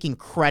currently taking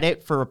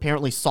credit for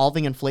apparently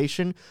solving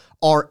inflation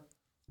are,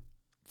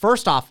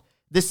 first off,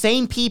 the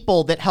same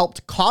people that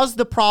helped cause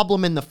the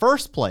problem in the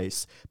first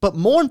place, but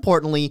more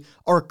importantly,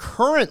 are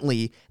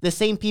currently the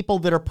same people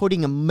that are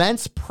putting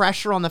immense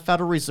pressure on the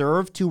Federal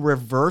Reserve to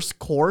reverse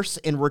course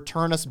and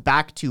return us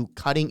back to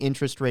cutting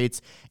interest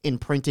rates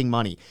and printing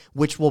money,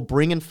 which will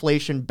bring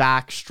inflation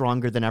back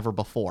stronger than ever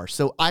before.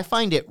 So I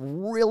find it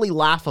really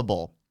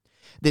laughable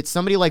that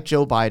somebody like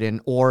Joe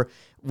Biden, or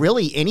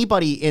really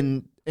anybody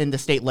in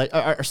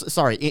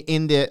the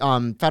in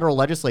the federal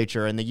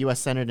legislature, in the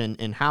U.S. Senate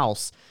and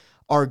House,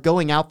 are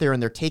going out there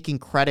and they're taking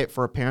credit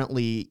for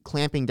apparently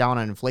clamping down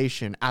on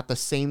inflation at the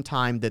same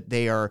time that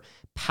they are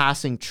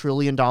passing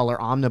trillion-dollar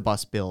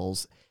omnibus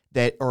bills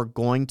that are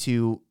going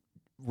to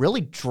really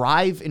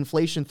drive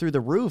inflation through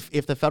the roof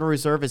if the Federal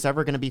Reserve is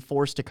ever going to be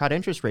forced to cut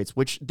interest rates,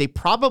 which they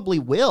probably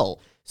will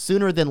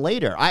sooner than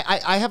later.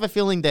 I have a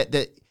feeling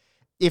that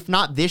if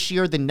not this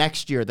year, then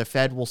next year, the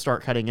Fed will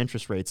start cutting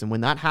interest rates. And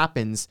when that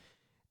happens,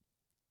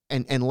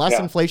 and unless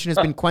inflation has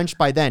been quenched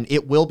by then,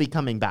 it will be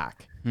coming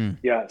back.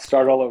 Yeah,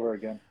 start all over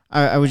again.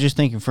 I was just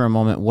thinking for a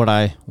moment what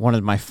I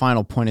wanted my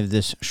final point of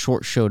this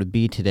short show to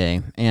be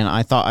today. And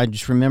I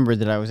just remembered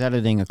that I was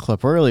editing a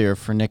clip earlier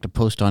for Nick to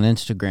post on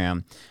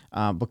Instagram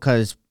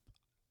because,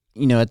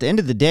 at the end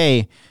of the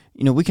day,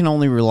 we can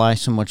only rely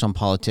so much on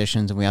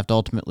politicians, and we have to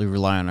ultimately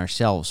rely on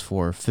ourselves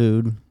for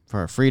food, for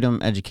our freedom,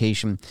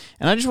 education.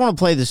 And I just want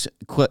to play this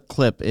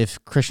clip,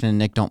 if Christian and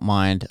Nick don't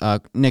mind.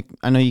 Nick,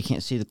 I know you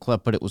can't see the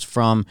clip, but it was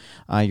from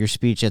your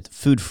speech at the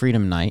Food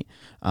Freedom Night,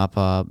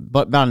 but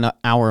about an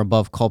hour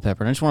above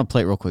Culpeper. And I just want to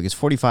play it real quick. It's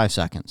 45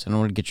 seconds, and I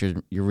want to get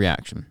your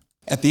reaction.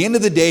 At the end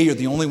of the day, you're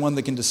the only one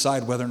that can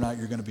decide whether or not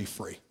you're going to be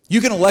free.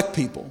 You can elect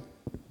people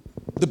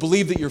that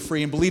believe that you're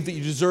free and believe that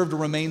you deserve to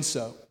remain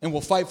so, and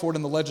will fight for it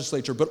in the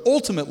legislature. But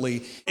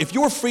ultimately, if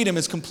your freedom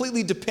is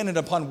completely dependent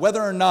upon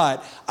whether or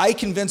not I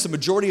convince a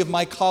majority of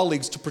my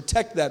colleagues to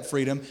protect that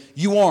freedom,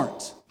 you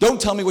aren't.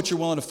 Don't tell me what you're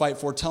willing to fight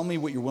for. Tell me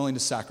what you're willing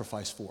to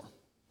sacrifice for.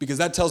 Because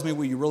that tells me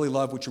what you really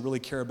love, what you really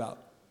care about,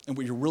 and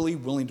what you're really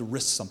willing to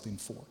risk something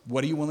for.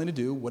 What are you willing to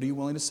do? What are you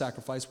willing to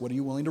sacrifice? What are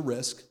you willing to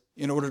risk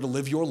in order to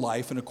live your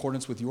life in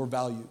accordance with your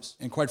values?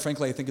 And quite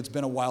frankly, I think it's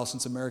been a while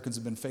since Americans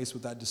have been faced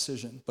with that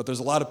decision. But there's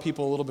a lot of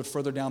people a little bit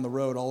further down the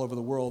road all over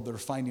the world that are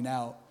finding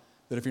out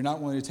that if you're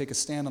not willing to take a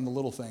stand on the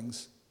little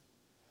things,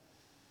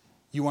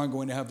 you aren't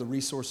going to have the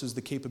resources,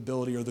 the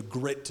capability, or the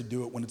grit to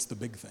do it when it's the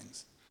big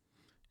things.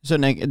 So,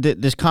 Nick,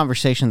 this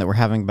conversation that we're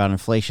having about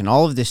inflation,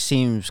 all of this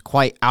seems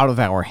quite out of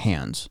our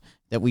hands,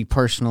 that we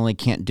personally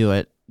can't do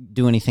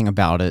anything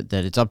about it,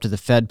 that it's up to the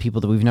Fed,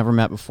 people that we've never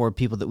met before,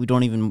 people that we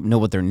don't even know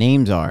what their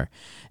names are.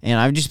 And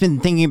I've just been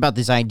thinking about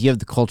this idea of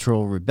the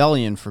cultural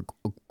rebellion for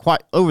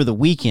quite over the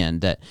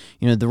weekend, that,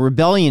 the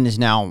rebellion is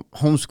now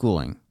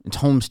homeschooling, it's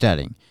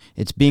homesteading,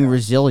 it's being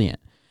resilient.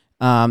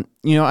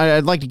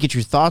 I'd like to get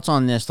your thoughts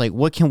on this. Like,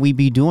 what can we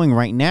be doing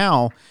right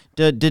now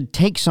to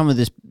take some of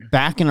this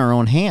back in our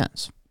own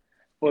hands?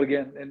 Well,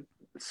 again, and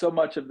so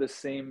much of this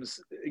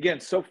seems, again,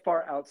 so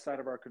far outside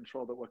of our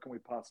control that what can we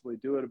possibly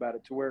do about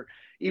it, to where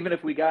even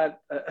if we got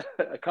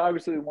a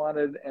Congress that we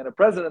wanted and a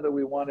president that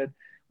we wanted,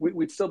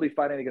 we'd still be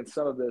fighting against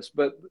some of this.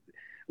 But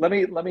let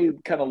me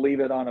kind of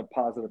leave it on a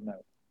positive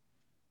note.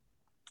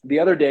 The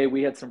other day,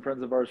 we had some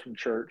friends of ours from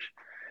church,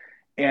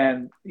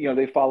 and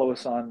they follow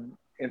us on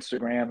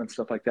Instagram and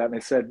stuff like that. And they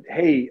said,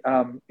 hey,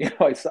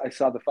 I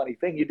saw the funny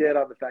thing you did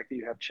on the fact that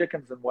you have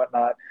chickens and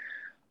whatnot.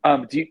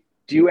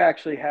 Do you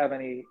actually have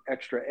any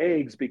extra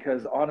eggs?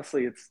 Because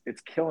honestly,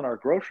 it's killing our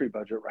grocery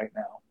budget right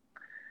now.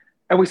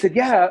 And we said,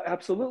 yeah,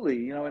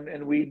 absolutely.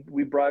 And we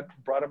brought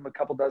them a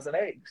couple dozen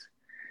eggs.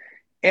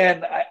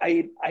 And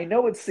I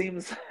know it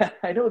seems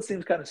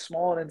kind of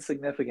small and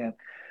insignificant,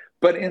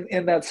 but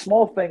in that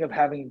small thing of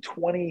having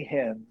 20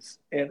 hens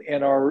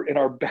in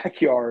our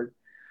backyard,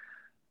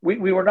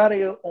 we were not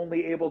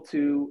only able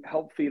to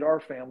help feed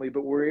our family,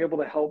 but we were able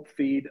to help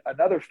feed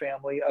another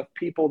family of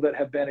people that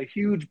have been a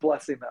huge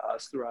blessing to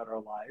us throughout our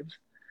lives.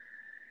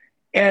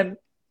 And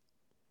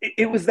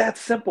it was that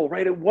simple,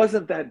 right? It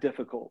wasn't that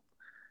difficult.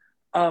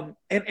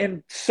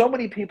 And so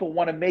many people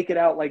want to make it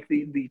out like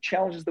the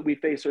challenges that we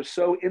face are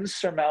so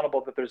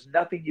insurmountable that there's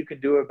nothing you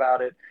can do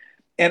about it.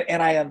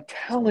 And I am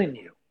telling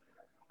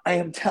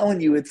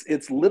you,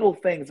 it's little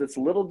things, it's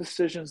little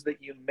decisions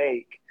that you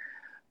make.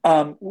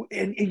 And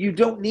you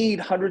don't need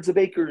hundreds of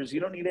acres.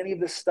 You don't need any of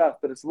this stuff,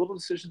 but it's little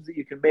decisions that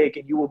you can make,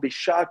 and you will be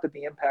shocked at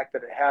the impact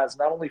that it has,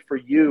 not only for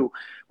you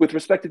with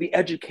respect to the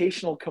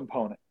educational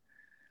component,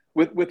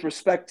 with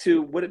respect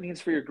to what it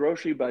means for your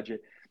grocery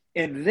budget,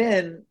 and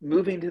then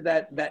moving to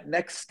that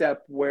next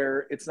step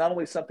where it's not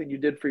only something you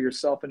did for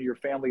yourself and your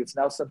family, it's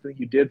now something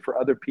you did for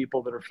other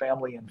people that are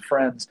family and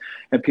friends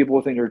and people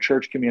within your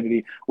church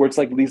community, where it's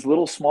like these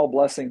little small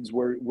blessings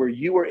where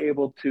you were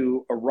able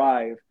to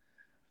arrive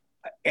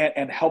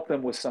and help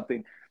them with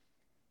something.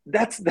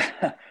 That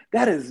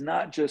is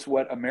not just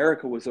what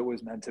America was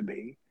always meant to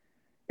be.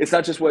 It's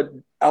not just what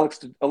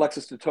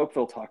Alexis de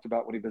Tocqueville talked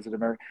about when he visited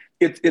America.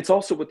 It's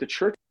also what the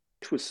church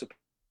was supposed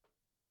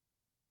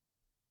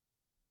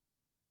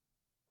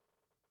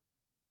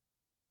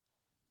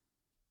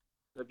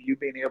of, you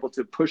being able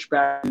to push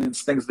back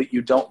against things that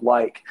you don't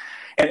like,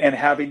 and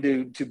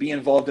having to be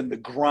involved in the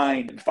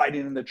grind and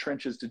fighting in the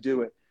trenches to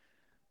do it.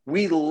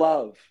 We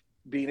love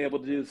being able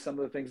to do some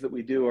of the things that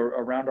we do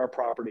around our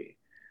property,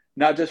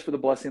 not just for the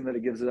blessing that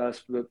it gives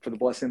us, but for the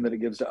blessing that it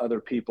gives to other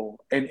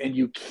people. And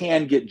you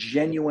can get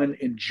genuine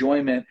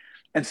enjoyment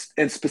and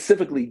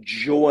specifically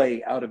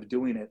joy out of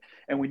doing it.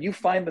 And when you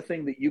find the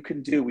thing that you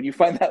can do, when you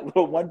find that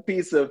little one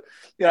piece of,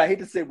 I hate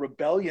to say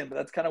rebellion, but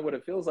that's kind of what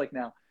it feels like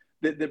now,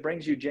 that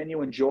brings you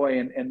genuine joy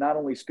and not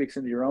only speaks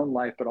into your own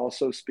life, but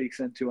also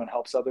speaks into and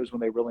helps others when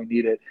they really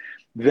need it.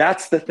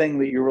 That's the thing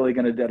that you're really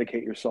going to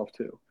dedicate yourself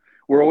to.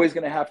 We're always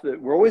going to have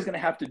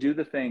to do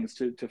the things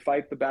to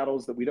fight the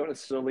battles that we don't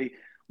necessarily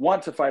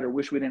want to fight or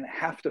wish we didn't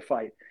have to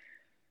fight.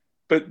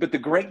 But the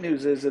great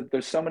news is that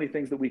there's so many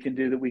things that we can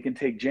do that we can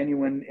take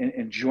genuine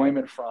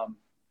enjoyment from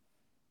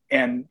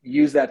and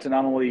use that to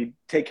not only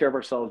take care of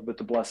ourselves, but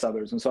to bless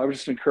others. And so I would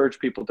just encourage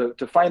people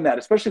to find that,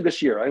 especially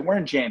this year. We're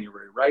in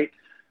January, right?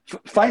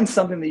 Find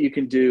something that you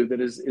can do that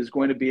is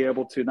going to be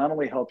able to not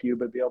only help you,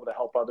 but be able to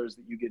help others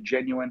that you get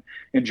genuine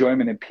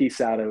enjoyment and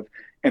peace out of.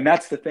 And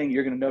that's the thing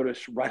you're going to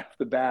notice right off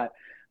the bat.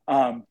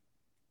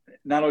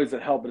 Not only does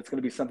it help, but it's going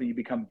to be something you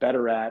become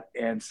better at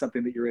and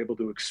something that you're able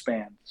to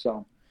expand.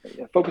 So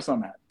focus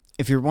on that.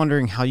 if you're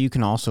wondering how you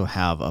can also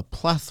have a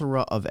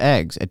plethora of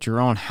eggs at your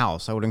own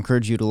house, I would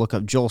encourage you to look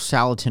up Joel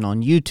Salatin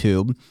on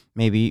YouTube.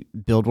 Maybe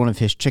build one of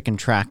his chicken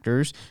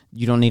tractors.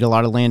 You don't need a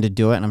lot of land to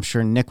do it, and I'm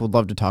sure Nick would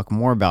love to talk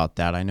more about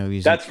that. I know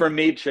That's for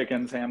meat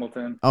chickens,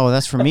 Hamilton. Oh,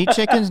 that's for meat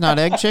chickens, not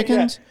egg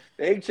chickens?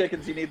 Yeah. Egg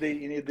chickens, you need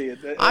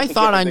the I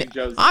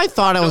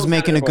thought I was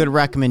making a good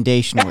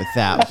recommendation with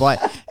that,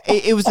 but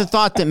it was the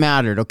thought that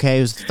mattered, okay?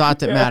 It was the thought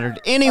that mattered.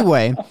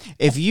 Anyway,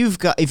 if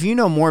you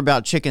know more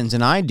about chickens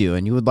than I do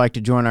and you would like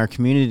to join our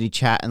community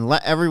chat and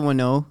let everyone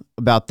know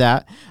about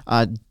that,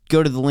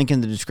 go to the link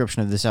in the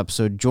description of this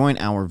episode. Join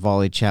our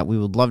Volley chat. We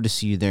would love to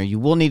see you there. You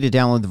will need to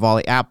download the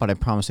Volley app, but I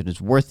promise it is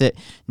worth it.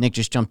 Nick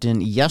just jumped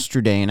in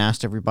yesterday and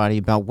asked everybody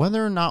about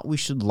whether or not we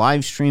should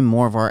live stream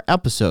more of our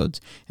episodes.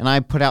 And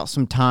I put out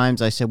some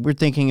times. I said, we're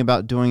thinking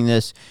about doing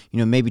this,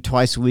 maybe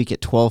twice a week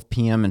at 12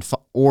 p.m.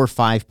 or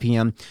 5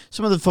 p.m.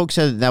 Some of the folks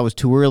said that was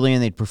too early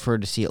and they'd prefer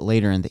to see it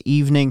later in the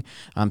evening.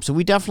 So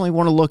we definitely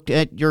want to look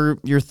at your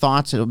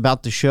thoughts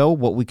about the show,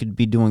 what we could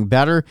be doing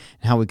better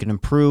and how we could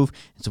improve.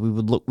 And so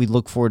we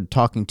look forward to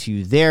talking to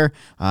you there.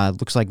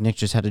 Looks like Nick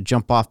just had to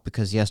jump off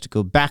because he has to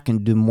go back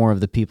and do more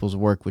of the people's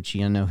work, which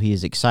I know he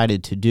is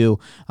excited to do.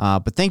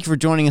 But thank you for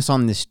joining us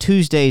on this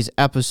Tuesday's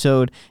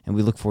episode, and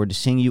we look forward to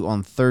seeing you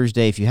on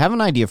Thursday. If you have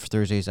an idea for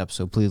Thursday's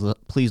episode,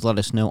 please let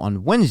us know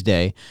on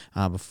Wednesday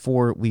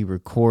before we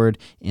record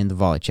in the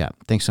Volley chat.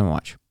 Thanks so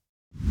much.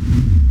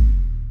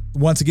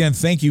 Once again,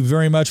 thank you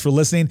very much for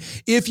listening.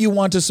 If you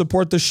want to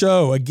support the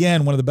show,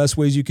 again, one of the best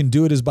ways you can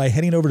do it is by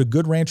heading over to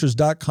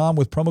goodranchers.com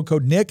with promo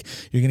code Nick.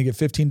 You're going to get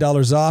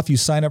 $15 off. You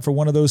sign up for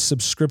one of those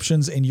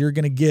subscriptions and you're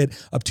going to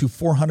get up to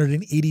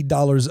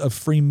 $480 of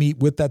free meat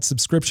with that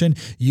subscription.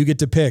 You get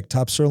to pick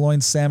top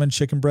sirloin, salmon,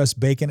 chicken breast,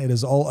 bacon. It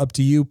is all up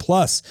to you.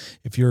 Plus,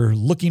 if you're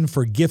looking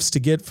for gifts to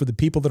get for the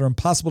people that are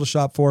impossible to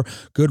shop for,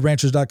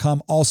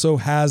 goodranchers.com also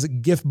has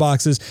gift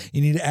boxes.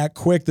 You need to act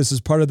quick. This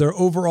is part of their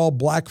overall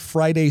Black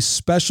Friday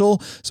special.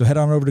 So head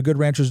on over to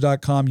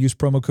goodranchers.com, use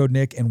promo code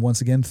Nick, and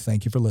once again,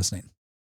 thank you for listening.